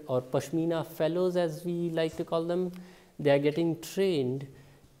 Cashmere or Pashmina fellows, as we like to call them. They are getting trained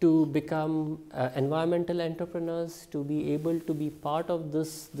to become environmental entrepreneurs, to be able to be part of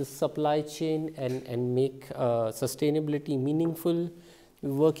this supply chain and make sustainability meaningful.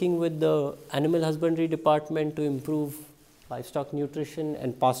 We're working with the animal husbandry department to improve livestock nutrition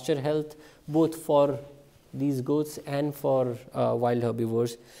and pasture health, both for these goats and for wild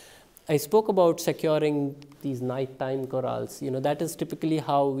herbivores. I spoke about securing these nighttime corrals. You know, that is typically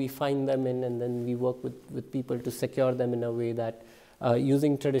how we find them in, and then we work with people to secure them in a way that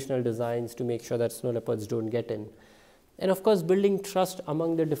using traditional designs to make sure that snow leopards don't get in. And of course, building trust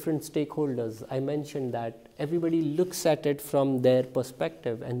among the different stakeholders. I mentioned that everybody looks at it from their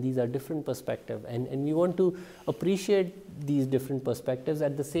perspective, and these are different perspectives. And we want to appreciate these different perspectives.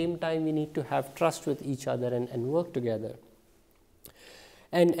 At the same time, we need to have trust with each other and work together.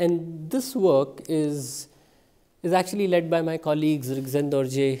 And this work is actually led by my colleagues Rigzen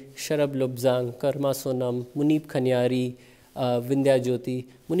Dorje, Sharab Lobzang, Karma Sonam, Munib Khanyari, Vindhya Jyoti.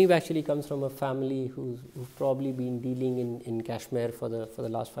 Munib actually comes from a family who've probably been dealing in Kashmir for the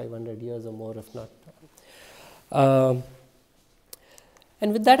last 500 years or more, if not.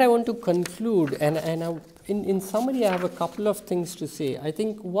 And with that, I want to conclude. And in summary, I have a couple of things to say. I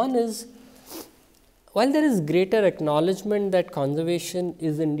think one is, while there is greater acknowledgement that conservation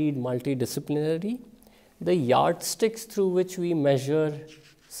is indeed multidisciplinary, the yardsticks through which we measure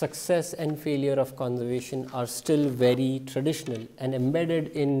success and failure of conservation are still very traditional and embedded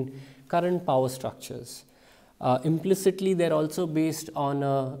in current power structures. Implicitly, they're also based on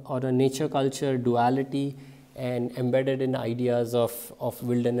a nature-culture duality and embedded in ideas of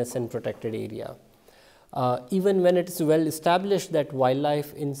wilderness and protected area. Even when it is well established that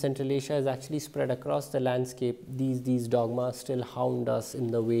wildlife in Central Asia is actually spread across the landscape, these dogmas still hound us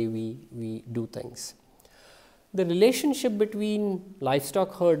in the way we do things. The relationship between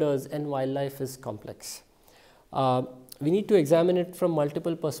livestock herders and wildlife is complex. We need to examine it from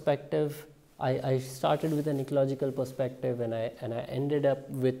multiple perspectives. I started with an ecological perspective, and I ended up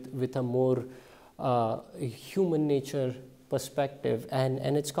with a more human nature perspective,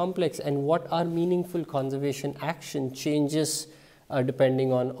 and it's complex, and what are meaningful conservation action changes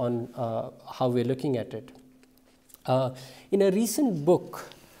depending on how we're looking at it. In a recent book,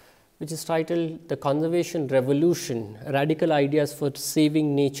 which is titled The Conservation Revolution, Radical Ideas for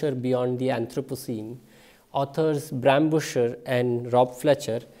Saving Nature Beyond the Anthropocene, authors Bram Busher and Rob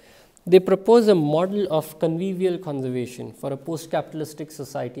Fletcher, they propose a model of convivial conservation for a post-capitalistic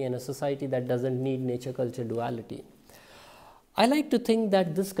society and a society that doesn't need nature-culture duality. I like to think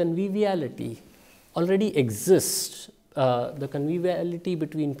that this conviviality already exists. The conviviality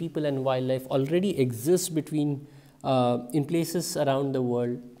between people and wildlife already exists in places around the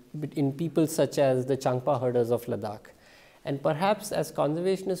world, in people such as the Changpa herders of Ladakh. And perhaps as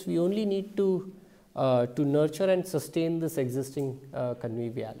conservationists, we only need to nurture and sustain this existing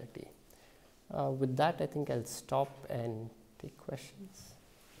conviviality. With that, I think I'll stop and take questions.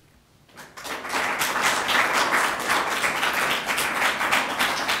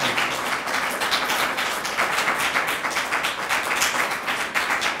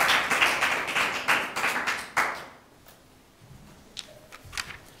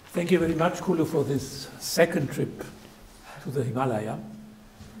 Thank you very much, Kulu, for this second trip to the Himalaya.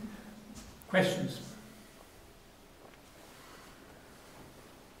 Questions?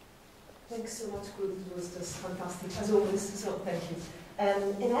 Thanks so much, Kulu. It was just fantastic, as always, so thank you.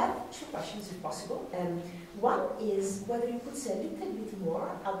 And I have two questions, if possible. One is whether you could say a little bit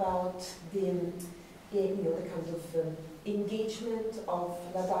more about the, the kind of engagement of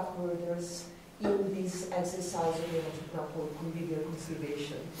Ladakh birders in this exercise of what we now call convivial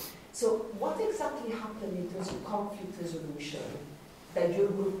conservation. So what exactly happened in terms of conflict resolution that your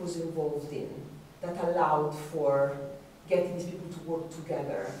group was involved in that allowed for getting these people to work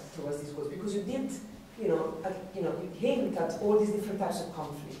together towards this goal? Because you did, you hint at all these different types of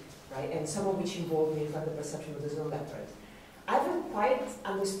conflict, right? And some of which involved, in fact, the perception of the snow leopard. I haven't quite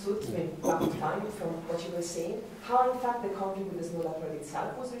understood, last time from what you were saying, how in fact the conflict with the snow leopard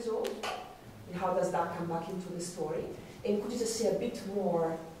itself was resolved. And how does that come back into the story? And could you just say a bit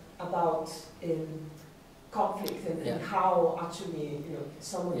more about conflict and how actually,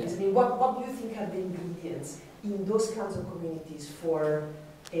 some of these, I mean, what do you think are the ingredients in those kinds of communities for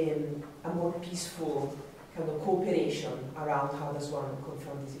a more peaceful kind of cooperation around how does one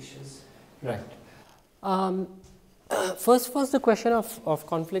confront these issues? Right. First was the question of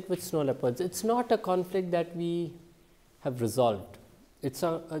conflict with snow leopards. It's not a conflict that we have resolved. It's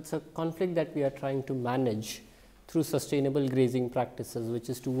a conflict that we are trying to manage through sustainable grazing practices, which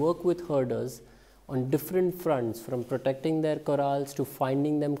is to work with herders on different fronts, from protecting their corrals to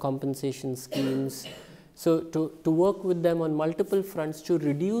finding them compensation schemes. So to work with them on multiple fronts to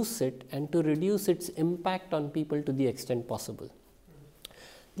reduce it and to reduce its impact on people to the extent possible.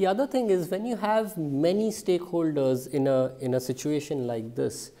 The other thing is, when you have many stakeholders in a situation like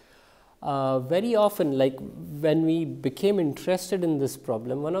this, very often, like when we became interested in this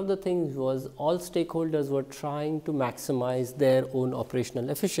problem, one of the things was all stakeholders were trying to maximize their own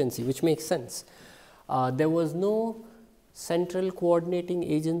operational efficiency, which makes sense. There was no central coordinating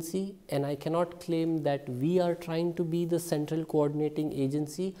agency, and I cannot claim that we are trying to be the central coordinating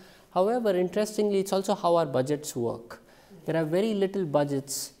agency. However, interestingly, it's also how our budgets work. There are very little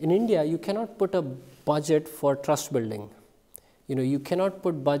budgets. In India, you cannot put a budget for trust building. You cannot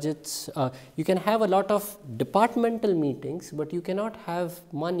put budgets, you can have a lot of departmental meetings, but you cannot have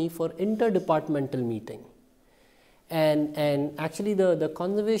money for interdepartmental meeting. And actually the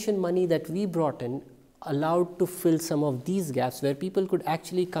conservation money that we brought in allowed to fill some of these gaps where people could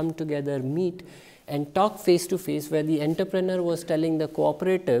actually come together, meet and talk face to face, where the entrepreneur was telling the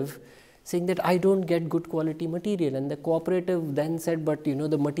cooperative, saying that I don't get good quality material, and the cooperative then said, but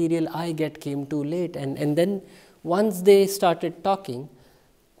the material I get came too late, and then once they started talking,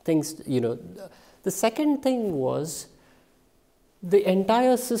 things, the second thing was the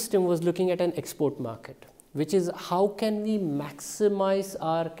entire system was looking at an export market, which is how can we maximize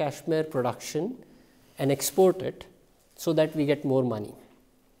our Cashmere production and export it so that we get more money.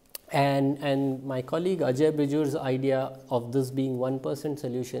 And my colleague Ajay Bijur's idea of this being 1%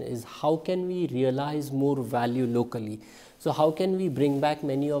 solution is how can we realize more value locally. So how can we bring back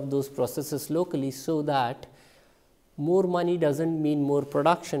many of those processes locally so that more money doesn't mean more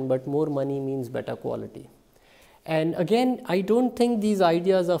production, but more money means better quality. And again, I don't think these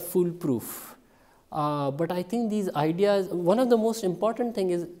ideas are foolproof, but I think these ideas, one of the most important thing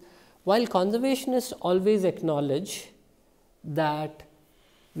is, while conservationists always acknowledge that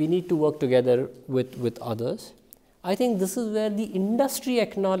we need to work together with others, I think this is where the industry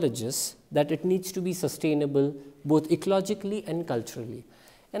acknowledges that it needs to be sustainable both ecologically and culturally.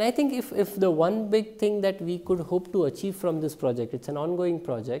 And I think if the one big thing that we could hope to achieve from this project, it's an ongoing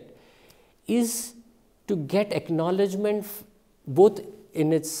project, is to get acknowledgement both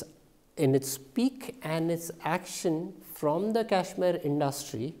in its peak and its action from the Cashmere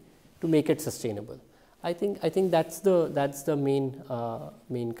industry to make it sustainable. I think that's the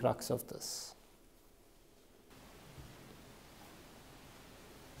main crux of this.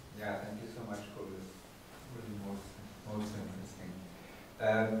 Yeah, thank you so much for this. Really most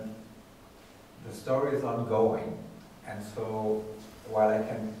interesting. The story is ongoing, and so while I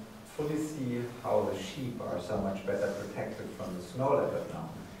can fully see how the sheep are so much better protected from the snow leopard now,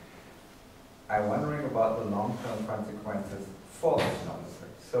 I'm wondering about the long-term consequences for the snow leopard.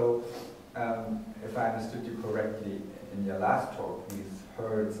 So, if I understood you correctly in your last talk, these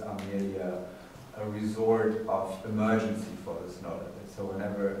herds are merely a resort of emergency for the snow leopard. So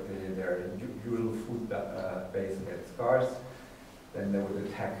whenever there their usual food base gets scarce, then they would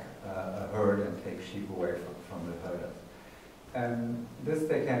attack a herd and take sheep away from the herders. And this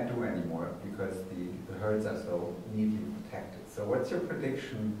they can't do anymore because the herds are so neatly protected. So what's your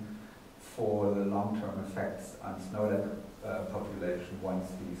prediction for the long-term effects on snow leopard population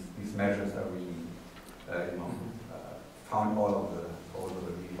once these measures are really found all over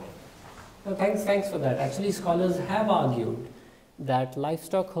the region? No, thanks for that. Actually, scholars have argued that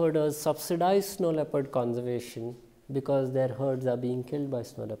livestock herders subsidize snow leopard conservation because their herds are being killed by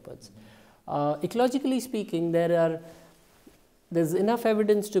snow leopards. Ecologically speaking, there's enough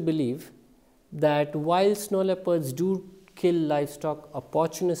evidence to believe that while snow leopards do kill livestock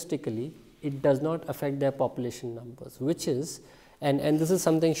opportunistically, it does not affect their population numbers, which is, and this is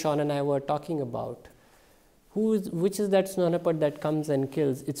something Sean and I were talking about, which is that snow leopard that comes and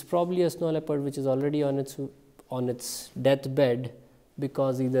kills. It's probably a snow leopard which is already on its deathbed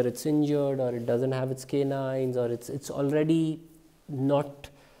because either it's injured or it doesn't have its canines or it's already not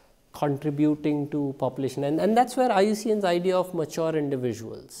contributing to population, and that's where IUCN's idea of mature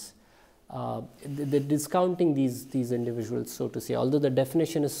individuals, they're discounting these individuals, so to say, although the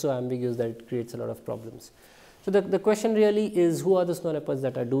definition is so ambiguous that it creates a lot of problems. So the question really is, who are the snow leopards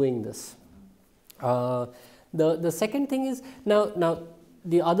that are doing this? The second thing is, now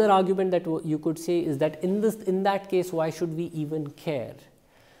the other argument that you could say is that in that case, why should we even care?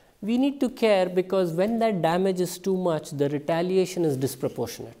 We need to care because when that damage is too much, the retaliation is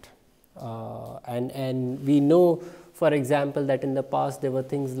disproportionate. And we know, for example, that in the past there were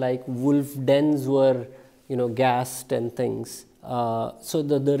things like wolf dens were, gassed and things. So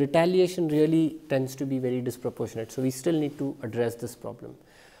the retaliation really tends to be very disproportionate. So we still need to address this problem.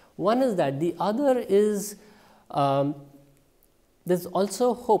 One is that. The other is there's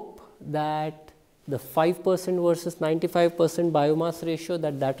also hope that the 5% versus 95% biomass ratio,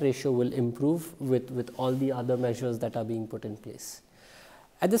 that ratio will improve with all the other measures that are being put in place.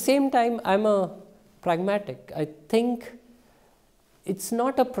 At the same time, I'm a pragmatic. I think it's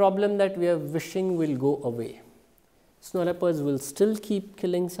not a problem that we are wishing will go away. Snow leopards will still keep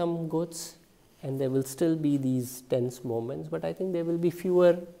killing some goats and there will still be these tense moments, but I think there will be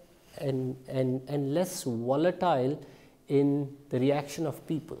fewer and less volatile in the reaction of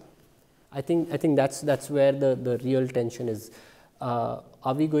people. I think that's where the real tension is. Are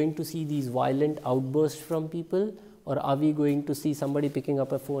we going to see these violent outbursts from people, or are we going to see somebody picking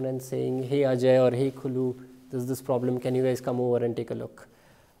up a phone and saying, hey Ajay or hey Khulu, there's this problem, can you guys come over and take a look?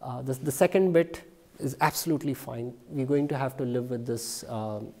 The second bit is absolutely fine. We're going to have to live with this,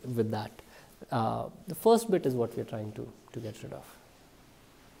 with that. The first bit is what we're trying to get rid of.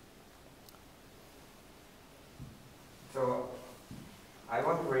 So I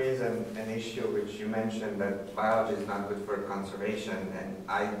want to raise an issue which you mentioned, that biology is not good for conservation, and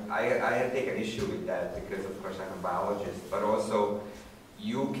I take an issue with that because of course I'm a biologist, but also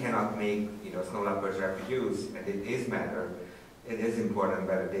you cannot make snow leopards reproduce, and it is important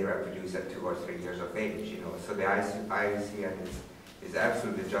whether they reproduce at 2 or 3 years of age, so the IUCN is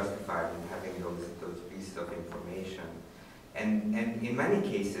absolutely justified in having those pieces of information. And in many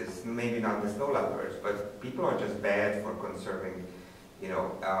cases, maybe not the snow leopards, but people are just bad for conserving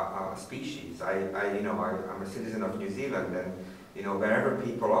species. I'm a citizen of New Zealand, and wherever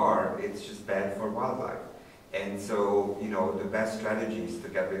people are, it's just bad for wildlife. And so the best strategy is to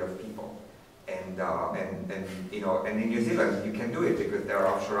get rid of people. And in New Zealand you can do it because there are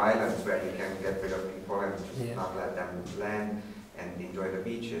offshore islands where you can get rid of people and just not let them land and enjoy the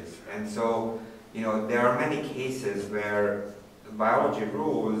beaches. And so there are many cases where the biology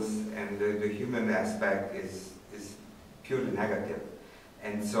rules and the human aspect is purely negative.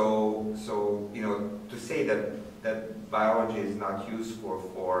 And so to say that biology is not useful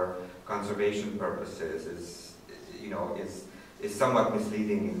for conservation purposes is somewhat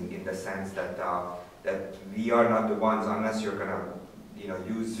misleading in the sense that we are not the ones, unless you're going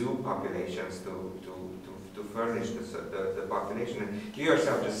to use zoo populations to furnish the population. And you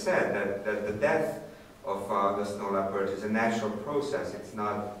yourself just said that the death of the snow leopard is a natural process. It's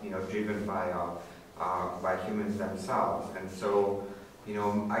not driven by humans themselves. And so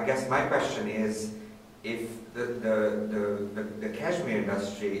I guess my question is, if the cashmere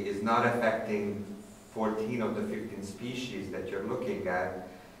industry is not affecting 14 of the 15 species that you're looking at,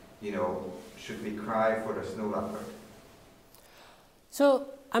 should we cry for the snow leopard? So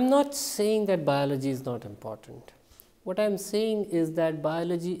I'm not saying that biology is not important. What I'm saying is that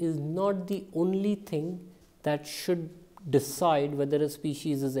biology is not the only thing that should decide whether a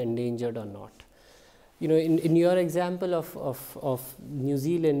species is endangered or not. In your example of New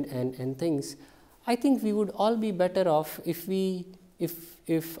Zealand and things, I think we would all be better off if we if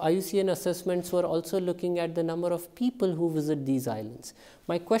IUCN assessments were also looking at the number of people who visit these islands.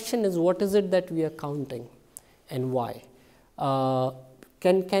 My question is, what is it that we are counting and why?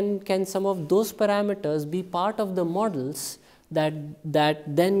 Can some of those parameters be part of the models that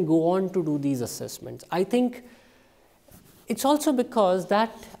then go on to do these assessments? I think it's also because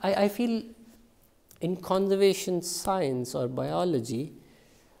that I feel in conservation science or biology,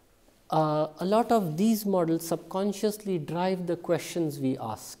 a lot of these models subconsciously drive the questions we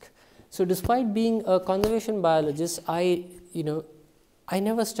ask. So despite being a conservation biologist, I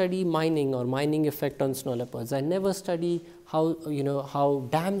never study mining or mining effect on snow leopards. I never study how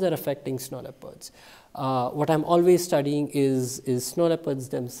dams are affecting snow leopards. What I'm always studying is snow leopards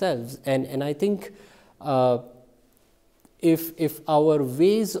themselves, and I think if our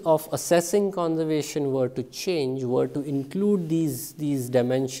ways of assessing conservation were to change, were to include these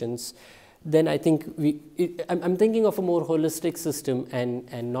dimensions, then I think I'm thinking of a more holistic system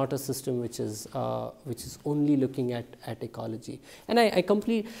and not a system which is only looking at ecology. And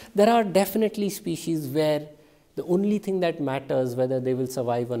there are definitely species where the only thing that matters whether they will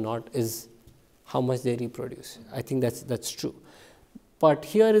survive or not is how much they reproduce. I think that's true. But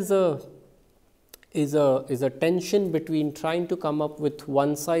here is a tension between trying to come up with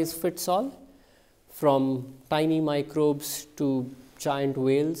one size fits all, from tiny microbes to giant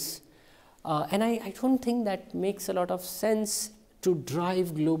whales, and I don't think that makes a lot of sense to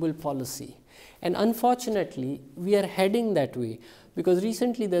drive global policy. And unfortunately, we are heading that way, because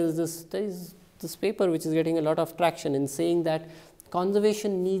recently there is this paper which is getting a lot of traction in saying that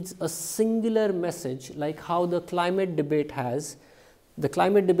conservation needs a singular message, like how the climate debate has. The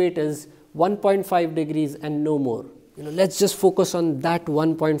climate debate is 1.5 degrees and no more. Let's just focus on that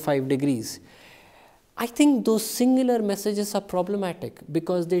 1.5 degrees. I think those singular messages are problematic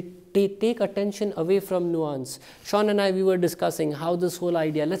because they take attention away from nuance. Sean and I, we were discussing how this whole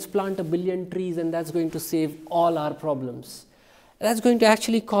idea, let's plant 1 billion trees and that's going to save all our problems. That's going to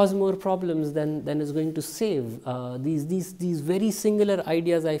actually cause more problems than is going to save. These very singular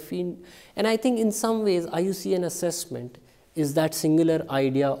ideas I feel, and I think in some ways IUCN assessment is that singular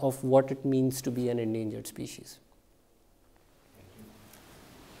idea of what it means to be an endangered species.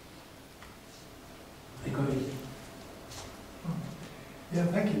 Yeah,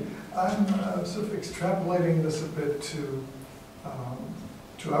 thank you. I'm sort of extrapolating this a bit to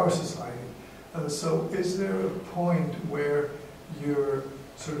our society. So is there a point where your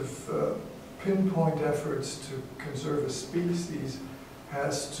sort of pinpoint efforts to conserve a species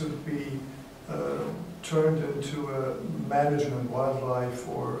has to be turned into a management, wildlife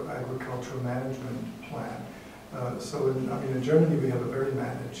or agricultural management plan? So in Germany we have a very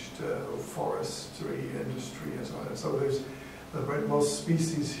managed forestry industry and so on. So there's most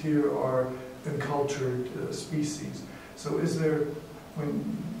species here are encultured species. So is there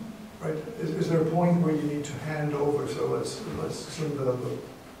is there a point where you need to hand over? So let's assume the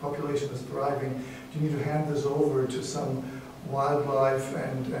population is thriving. Do you need to hand this over to some wildlife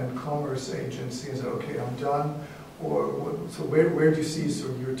and commerce agency and say, okay, I'm done? Or so where do you see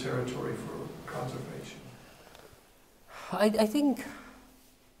sort of your territory for conservation? I think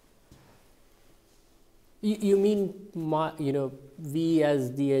you mean we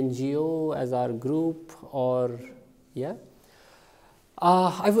as the NGO, as our group, or yeah.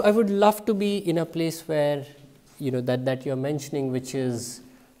 I would love to be in a place where that you're mentioning, which is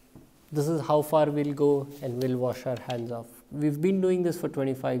this is how far we'll go and we'll wash our hands off. We've been doing this for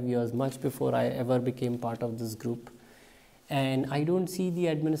 25 years, much before I ever became part of this group, and I don't see the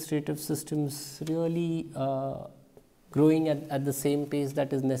administrative systems really growing at the same pace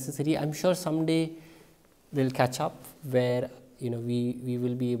that is necessary. I'm sure someday they'll catch up where we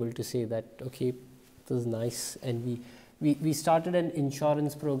will be able to say that, okay, this is nice. And we started an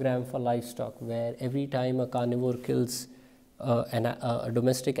insurance program for livestock where every time a carnivore kills a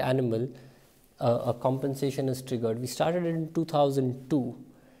domestic animal, a compensation is triggered. We started it in 2002.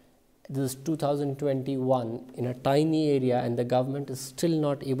 This is 2021 in a tiny area, and the government is still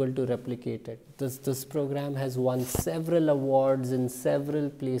not able to replicate it. This program has won several awards in several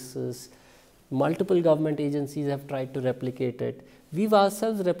places. Multiple government agencies have tried to replicate it. We've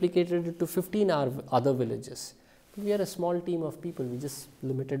ourselves replicated it to 15 other villages. We are a small team of people. We're just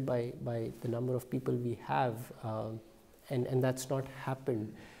limited by the number of people we have, and that's not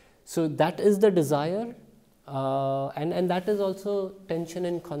happened. So that is the desire. And that is also tension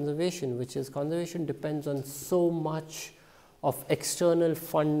in conservation, which is conservation depends on so much of external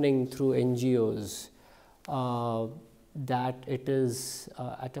funding through NGOs that it is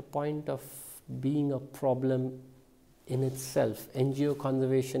at a point of being a problem in itself. NGO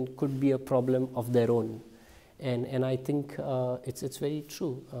conservation could be a problem of their own. And I think it's very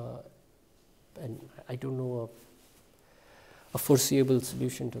true. And I don't know a foreseeable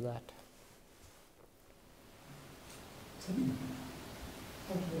solution to that. Thank you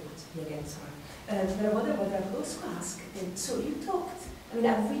very much. Again, sorry. But I wonder what I would also ask. So you talked, I mean,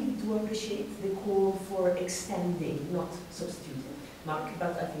 I really do appreciate the call for extending, not substituting, Mark,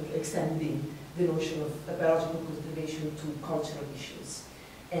 but I think extending the notion of biological conservation to cultural issues.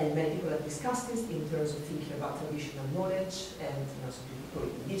 And many people have discussed this in terms of thinking about traditional knowledge and some people call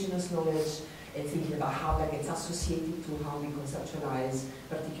it indigenous knowledge, and thinking about how that gets associated to how we conceptualize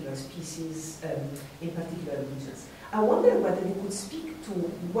particular species in particular regions. I wonder whether you could speak to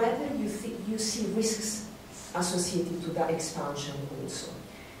whether you think you see risks associated to that expansion also.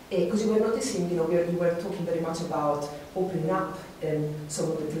 Because you were noticing, you were talking very much about opening up some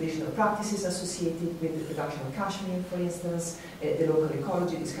of the traditional practices associated with the production of Kashmere, for instance, the local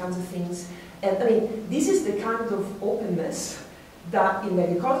ecology, these kinds of things. And I mean, this is the kind of openness that in the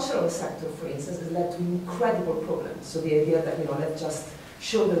agricultural sector, for instance, has led to incredible problems. So the idea that, let's just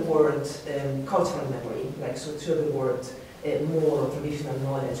show the world cultural memory, like so show the world more traditional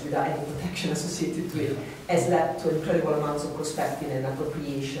knowledge without any protection associated with it, has led to incredible amounts of prospecting and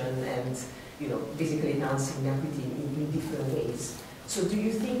appropriation and, basically enhancing equity in different ways. So do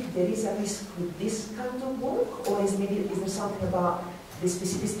you think there is a risk with this kind of work, or is there something about the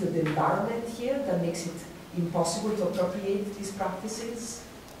specificity of the environment here that makes it impossible to appropriate these practices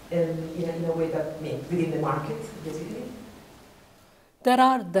in a way that within the market, basically? There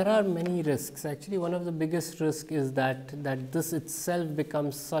are many risks. Actually, one of the biggest risks is that this itself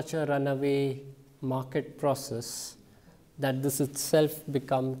becomes such a runaway market process that this itself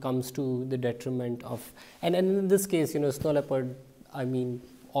comes to the detriment of, and in this case, Snow Leopard, I mean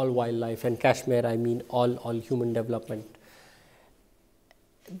all wildlife, and Kashmere, I mean all human development.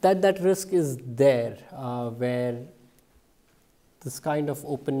 That risk is there, where this kind of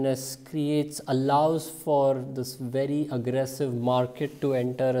openness allows for this very aggressive market to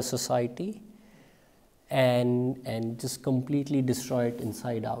enter a society and just completely destroy it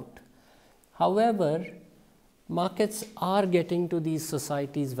inside out. However, markets are getting to these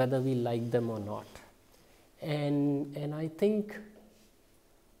societies whether we like them or not. And I think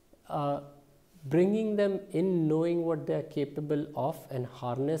bringing them in, knowing what they are capable of and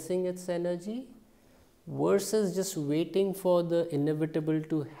harnessing its energy versus just waiting for the inevitable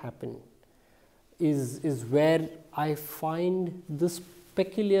to happen is where I find this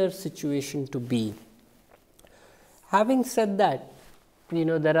peculiar situation to be. Having said that,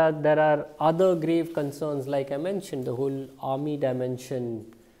 there are other grave concerns, like I mentioned, the whole army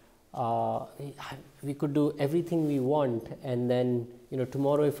dimension. We could do everything we want, and then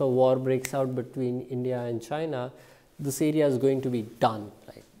tomorrow if a war breaks out between India and China, this area is going to be done.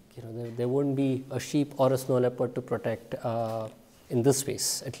 There won't be a sheep or a snow leopard to protect in this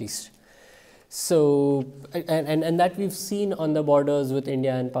space, at least. So, and that we've seen on the borders with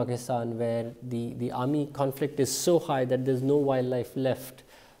India and Pakistan, where the army conflict is so high that there's no wildlife left.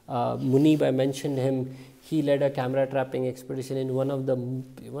 Munib, I mentioned him. He led a camera trapping expedition in one of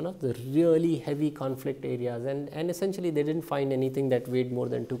the really heavy conflict areas, and essentially they didn't find anything that weighed more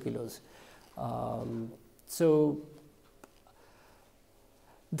than 2 kilos. So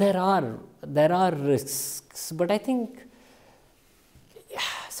there are risks, but I think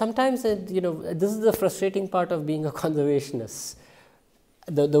sometimes this is the frustrating part of being a conservationist,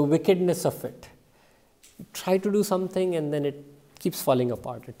 the wickedness of it. You try to do something and then it keeps falling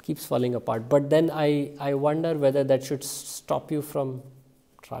apart. But then I wonder whether that should stop you from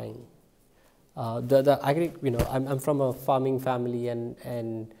trying. I'm from a farming family,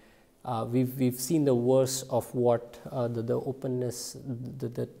 and we've seen the worst of what the openness,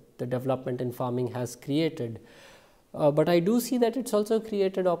 the development in farming has created. But I do see that it's also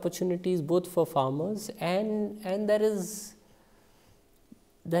created opportunities both for farmers and there is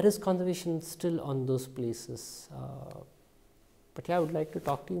conservation still on those places. But yeah, I would like to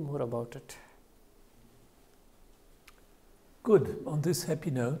talk to you more about it. Good. On this happy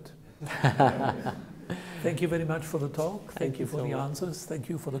note, thank you very much for the talk. Thank you for the answers. Thank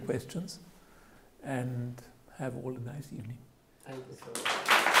you for the questions. And have all a nice evening. Thank you so much.